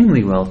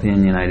extremely wealthy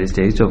in the United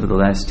States over the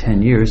last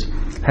 10 years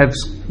have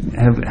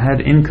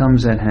had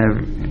incomes that have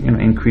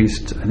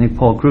increased. I think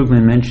Paul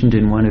Krugman mentioned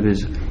in one of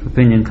his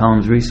opinion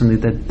columns recently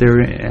that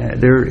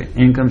their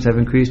incomes have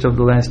increased over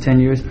the last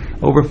 10 years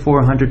over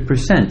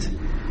 400%,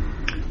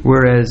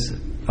 whereas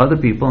other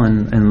people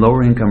in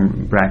lower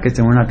income brackets,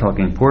 and we're not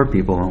talking poor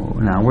people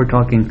now, we're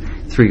talking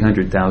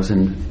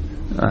 300,000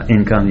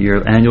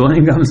 annual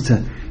incomes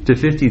to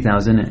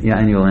 50,000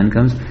 annual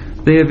incomes.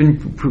 They have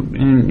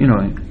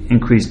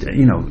increased,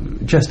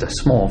 just a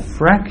small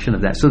fraction of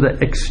that. So the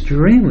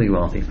extremely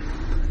wealthy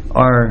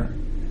are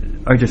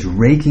just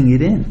raking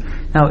it in.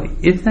 Now,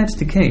 if that's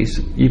the case,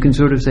 you can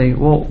sort of say,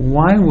 well,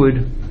 why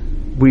would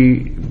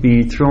we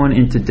be thrown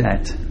into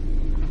debt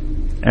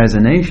as a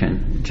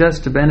nation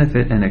just to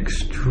benefit an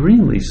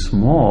extremely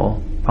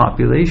small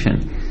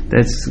population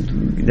that's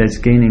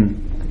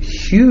gaining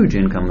huge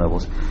income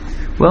levels?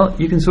 Well,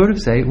 you can sort of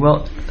say,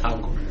 well,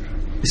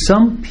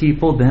 some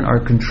people then are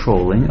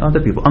controlling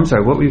other people. I'm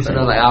sorry, what were you saying?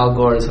 Like Al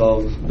Gore's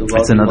whole the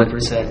That's another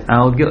 1%.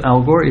 Al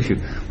Gore issue.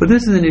 But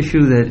this is an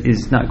issue that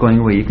is not going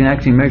away. You can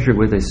actually measure it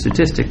with a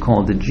statistic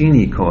called the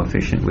Gini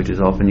coefficient, which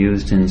is often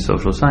used in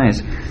social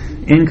science.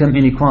 Income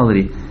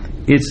inequality.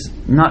 It's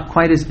not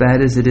quite as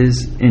bad as it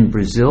is in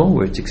Brazil,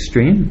 where it's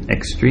extreme,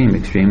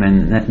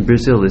 and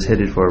Brazil is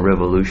headed for a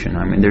revolution.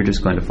 They're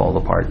just going to fall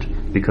apart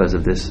because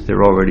of this.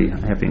 They're already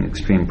having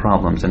extreme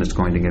problems, and it's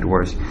going to get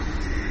worse.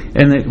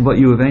 And what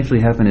you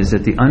eventually happen is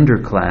that the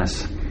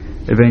underclass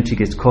eventually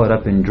gets caught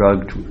up in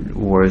drug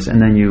wars,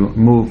 and then you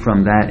move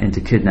from that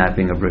into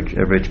kidnapping of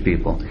rich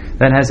people.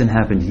 That hasn't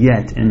happened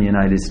yet in the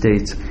United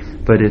States,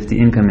 but if the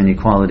income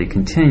inequality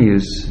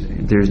continues,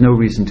 there's no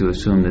reason to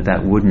assume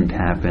that wouldn't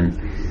happen,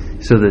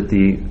 so that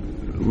the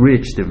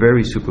rich, the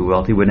very super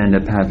wealthy, would end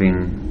up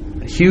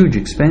having huge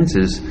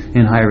expenses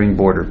in hiring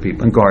border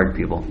people and guard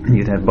people.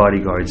 You'd have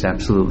bodyguards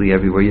absolutely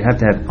everywhere. You have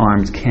to have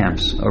armed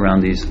camps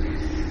around these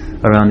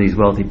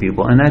wealthy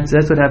people, and that's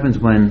what happens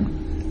when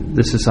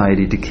the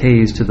society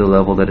decays to the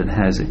level that it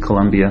has in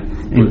Colombia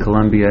and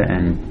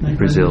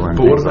Brazil. And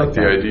but what about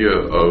the idea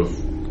of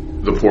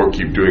the poor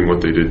keep doing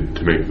what they did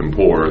to make them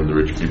poor, and the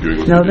rich keep doing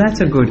what they did to make them rich? Now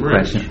that's a good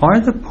question. Are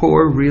the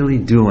poor really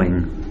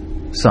doing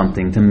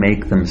something to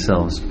make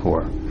themselves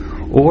poor,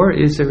 or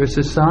is there a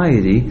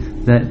society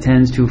that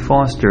tends to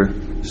foster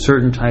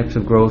certain types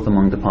of growth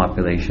among the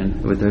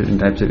population with certain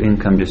types of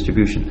income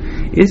distribution?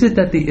 Is it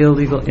that the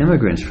illegal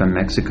immigrants from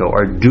Mexico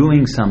are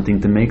doing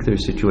something to make their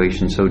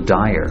situation so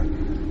dire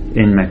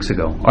in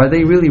Mexico? Are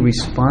they really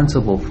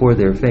responsible for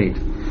their fate?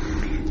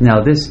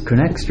 Now this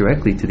connects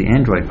directly to the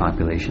android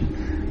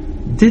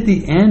population. Did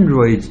the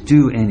androids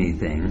do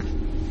anything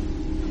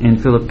in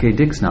Philip K.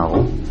 Dick's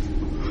novel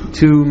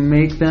to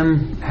make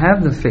them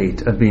have the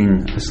fate of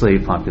being a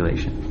slave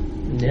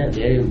population. Yeah,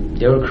 they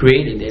were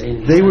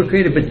created. They were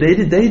created, but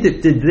did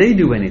they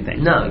do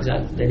anything? No,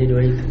 exactly. They didn't do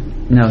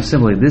anything. Now,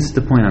 similarly, this is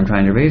the point I'm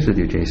trying to raise with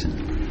you, Jason,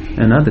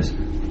 and others.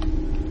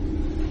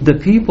 The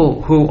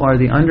people who are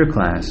the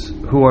underclass,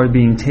 who are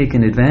being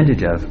taken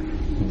advantage of,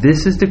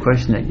 this is the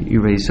question that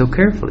you raise so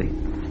carefully,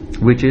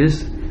 which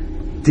is,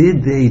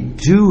 did they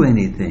do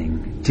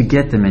anything to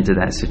get them into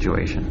that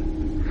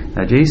situation?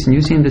 Now, Jason,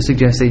 you seem to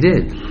suggest they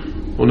did.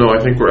 Well, no, I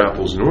think we're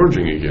apples and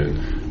oranging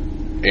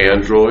again.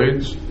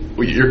 Androids,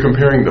 you're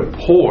comparing the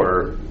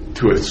poor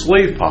to a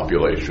slave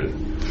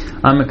population.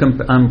 I'm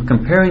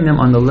comparing them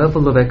on the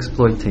level of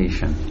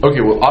exploitation.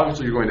 Okay, well,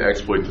 obviously you're going to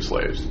exploit the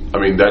slaves. I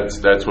mean,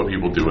 that's what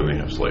people do when they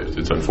have slaves.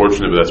 It's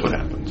unfortunate, but that's what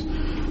happens.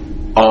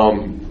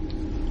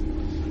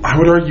 I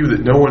would argue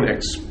that no one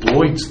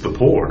exploits the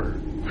poor.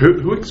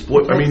 Who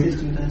exploits? I mean,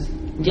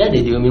 yeah,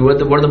 they do. I mean, what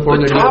are the poor the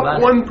going to do top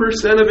about it?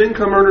 1% of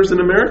income earners in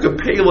America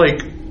pay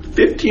like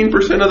 15%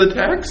 of the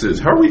taxes.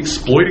 How are we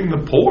exploiting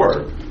the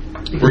poor?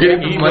 We're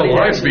getting eaten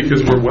alive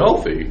because we're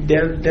wealthy. They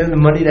have the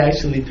money to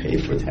actually pay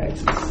for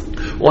taxes.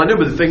 Well, I know,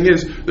 but the thing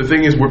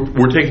is,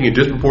 we're taking a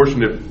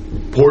disproportionate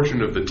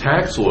portion of the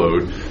tax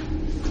load,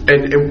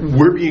 and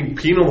we're being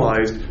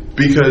penalized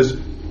because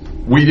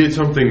we did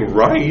something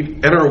right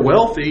and are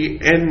wealthy.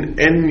 And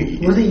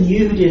was it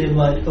you who did it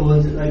right, or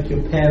was it like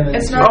your parents?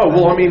 It's not. Oh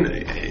well, I mean,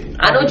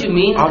 I know what you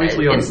mean.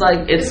 Obviously, It's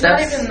not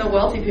even the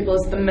wealthy people;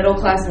 it's the middle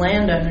class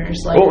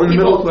landowners. Like, well, in the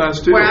people, middle class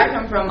too. Where I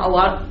come from, a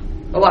lot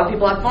of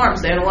people have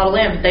farms. They own a lot of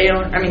land, but they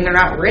don't. I mean, they're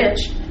not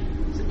rich,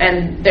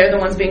 and they're the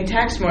ones being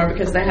taxed more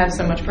because they have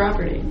so much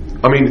property.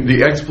 I mean, if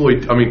you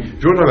want to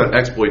talk about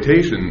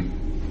exploitation,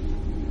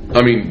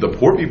 I mean, the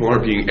poor people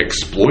aren't being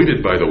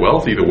exploited by the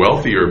wealthy. The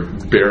wealthy are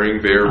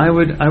bearing their... I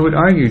would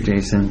argue,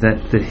 Jason,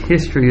 that the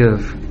history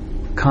of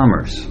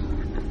commerce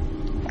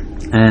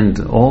and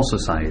all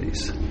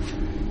societies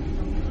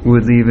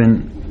would leave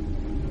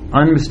an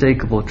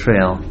unmistakable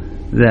trail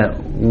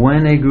that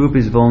when a group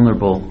is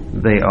vulnerable,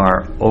 they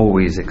are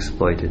always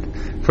exploited.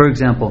 For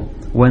example,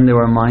 when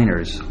there are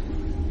minors,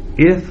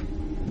 if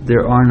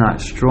there are not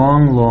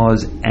strong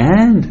laws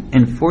and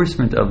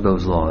enforcement of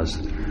those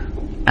laws,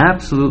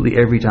 absolutely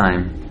every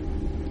time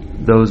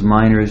those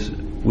minors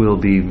will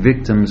be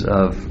victims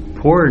of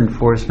poor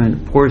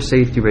enforcement, poor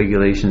safety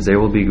regulations. There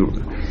will be,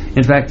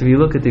 in fact, if you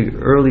look at the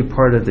early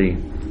part of the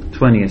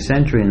 20th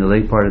century and the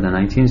late part of the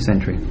 19th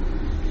century,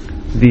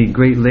 the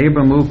great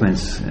labor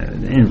movements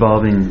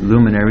involving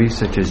luminaries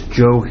such as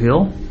Joe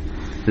Hill,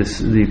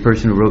 the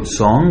person who wrote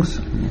songs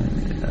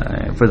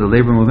for the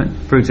labor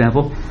movement, for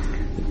example,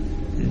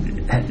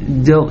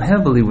 dealt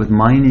heavily with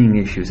mining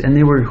issues, and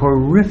they were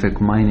horrific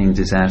mining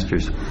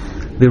disasters.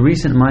 The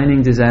recent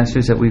mining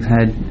disasters that we've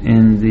had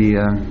in the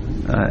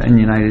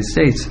United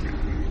States,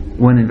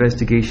 when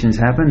investigations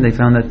happened, they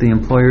found that the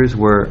employers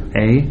were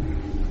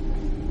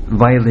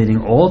violating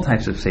all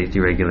types of safety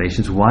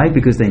regulations. Why?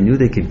 Because they knew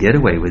they could get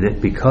away with it,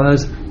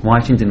 because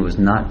Washington was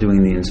not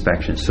doing the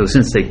inspections. So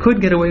since they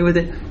could get away with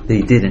it,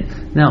 they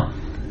didn't. Now,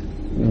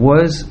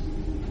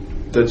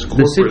 that's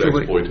corporate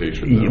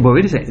exploitation. Well,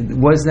 wait a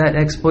second. Was that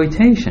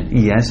exploitation?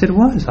 Yes, it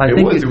was.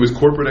 It was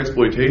corporate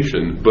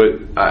exploitation, but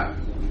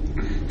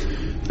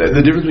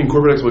the difference between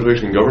corporate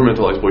exploitation and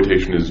governmental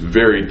exploitation is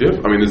very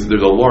different. I mean,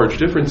 there's a large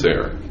difference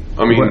there.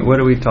 I mean, what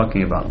are we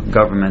talking about?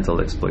 Governmental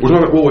exploitation. We're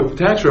talking about, with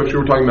the tax structure,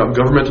 we're talking about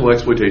governmental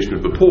exploitation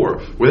of the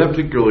poor. With that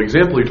particular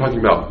example, you're talking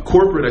about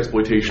corporate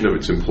exploitation of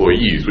its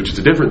employees, which is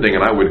a different thing,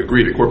 and I would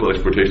agree that corporate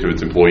exploitation of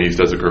its employees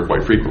does occur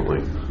quite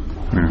frequently.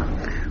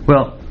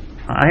 Well,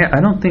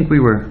 I don't think we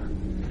were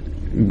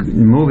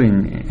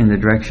moving in the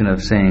direction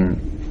of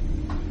saying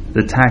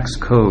the tax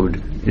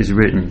code is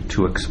written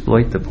to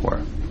exploit the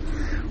poor.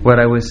 What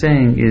I was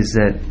saying is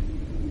that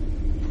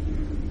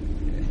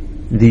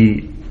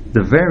the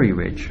very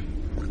rich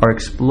are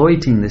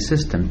exploiting the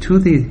system to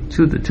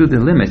the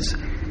limits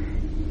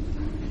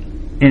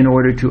in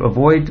order to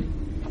avoid,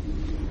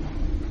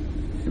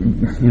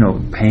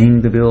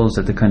 paying the bills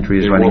that the country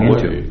is running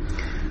into.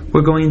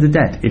 We're going into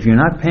debt. If you're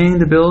not paying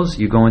the bills,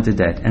 you go into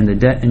debt. And the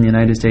debt in the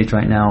United States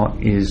right now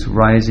is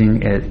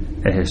rising at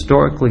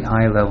historically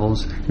high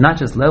levels. Not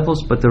just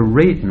levels, but the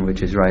rate in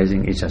which it's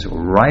rising is just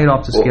right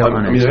off the scale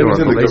on a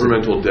historical basis. I understand the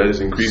governmental debt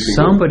is increasing.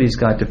 Somebody's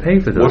got to pay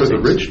for those things. What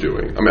are the rich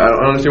doing? I mean, I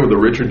don't understand what the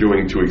rich are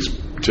doing to...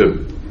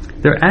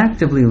 They're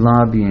actively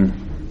lobbying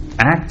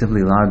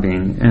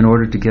in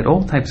order to get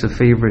all types of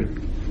favorite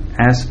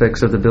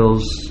aspects of the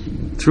bills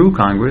through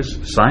Congress,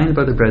 signed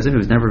by the president,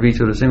 who's never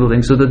vetoed a single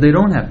thing, so that they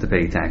don't have to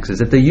pay taxes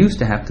that they used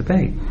to have to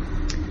pay.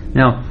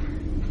 Now,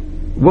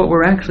 what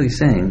we're actually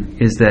saying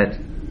is that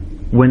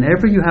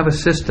whenever you have a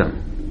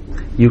system,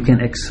 you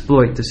can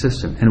exploit the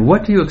system. And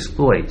what do you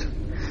exploit?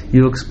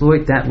 You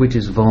exploit that which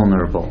is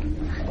vulnerable.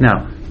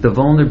 Now, the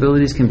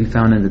vulnerabilities can be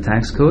found in the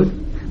tax code,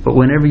 but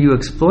whenever you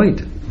exploit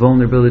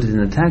vulnerabilities in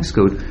the tax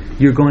code,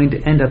 you're going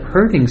to end up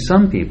hurting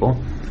some people.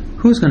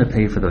 Who's going to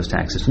pay for those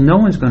taxes? No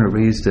one's going to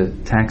raise the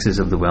taxes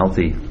of the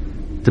wealthy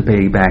to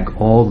pay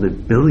back all the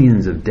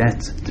billions of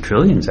debts, the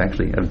trillions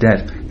actually, of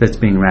debt that's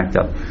being racked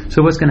up.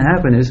 So what's going to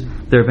happen is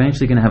they're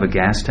eventually going to have a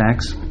gas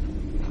tax.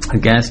 A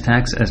gas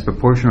tax as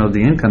proportional of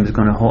the income is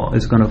going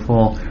to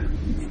fall,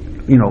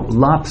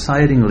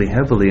 lopsidedly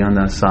heavily on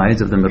the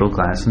sides of the middle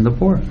class and the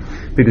poor,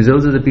 because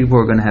those are the people who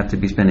are going to have to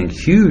be spending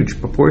huge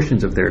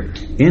proportions of their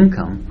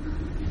income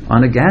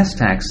on a gas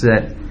tax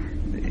that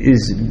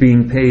is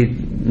being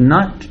paid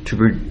not to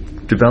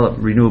develop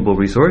renewable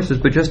resources,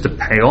 but just to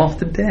pay off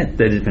the debt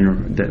that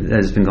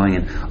has been going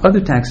in. Other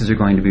taxes are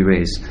going to be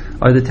raised.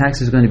 Are the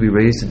taxes going to be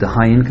raised at the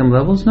high income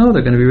levels? No,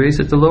 they're going to be raised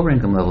at the lower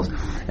income levels.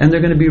 And they're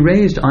going to be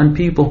raised on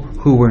people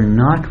who were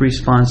not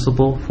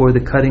responsible for the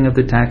cutting of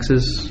the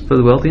taxes for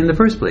the wealthy in the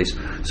first place.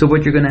 So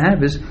what you're going to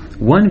have is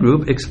one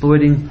group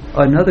exploiting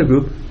another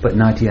group, but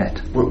not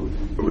yet.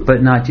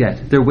 But not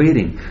yet. They're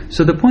waiting.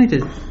 So the point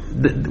is,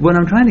 what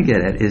I'm trying to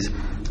get at is,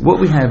 what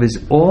we have is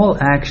all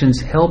actions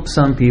help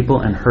some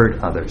people and hurt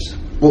others.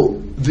 Well,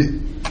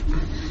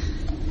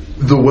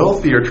 the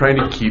wealthy are trying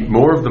to keep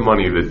more of the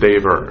money that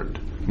they've earned.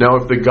 Now,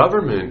 if the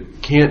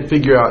government can't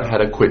figure out how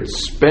to quit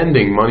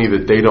spending money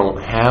that they don't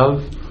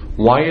have,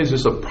 why is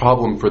this a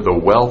problem for the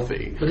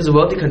wealthy? Because the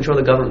wealthy control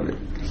the government.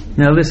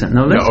 Now listen.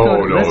 No, let's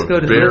go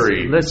to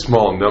very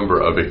small number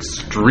of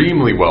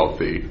extremely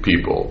wealthy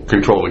people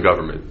control the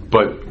government,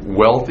 but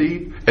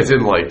wealthy, as in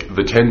like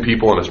the 10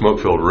 people in a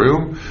smoke-filled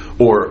room,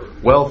 or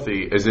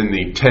wealthy as in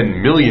the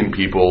 10 million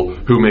people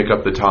who make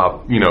up the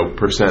top,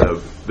 percent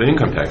of the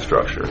income tax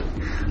structure.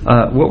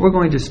 What we're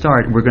going to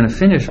start, we're going to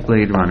finish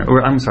Blade Runner,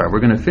 we're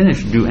going to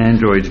finish Do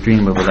Androids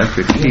Dream of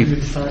Electric Sheep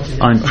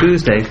on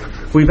Tuesday.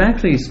 We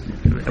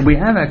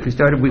have actually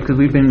started because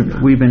we've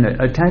been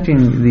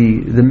attaching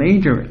the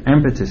major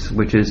impetus,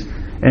 which is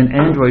an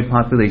android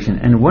population.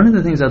 And one of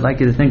the things I'd like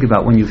you to think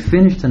about when you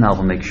finish the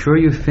novel, make sure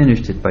you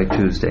finished it by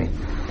Tuesday,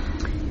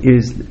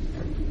 is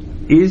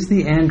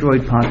the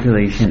android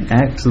population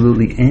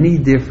absolutely any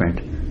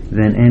different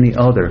than any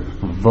other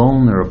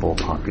vulnerable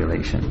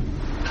population?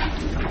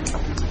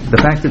 The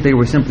fact that they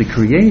were simply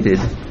created,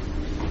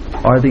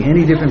 are they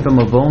any different from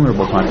a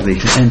vulnerable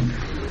population?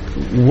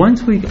 And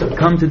once we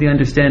come to the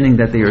understanding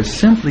that they are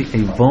simply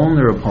a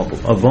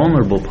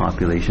vulnerable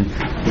population,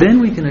 then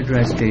we can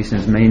address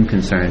Jason's main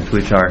concerns,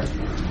 which are,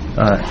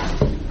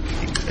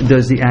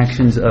 does the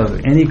actions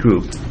of any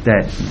group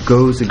that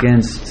goes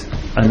against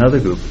another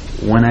group,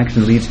 one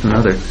action leads to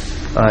another,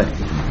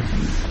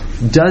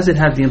 does it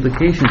have the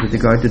implications with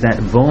regard to that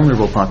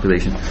vulnerable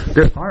population?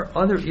 There are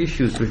other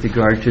issues with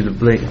regard to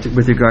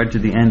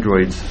the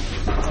androids,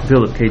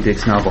 Philip K.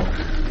 Dick's novel.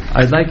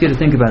 I'd like you to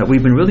think about it.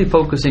 We've been really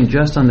focusing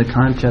just on the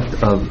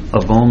concept of a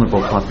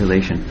vulnerable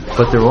population,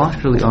 but there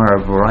actually are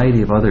a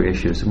variety of other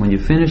issues. When you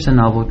finish the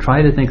novel,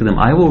 try to think of them.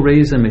 I will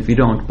raise them if you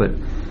don't, but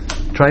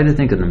try to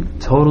think of them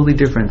totally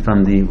different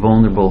from the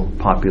vulnerable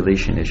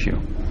population issue.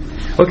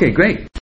 Okay, great.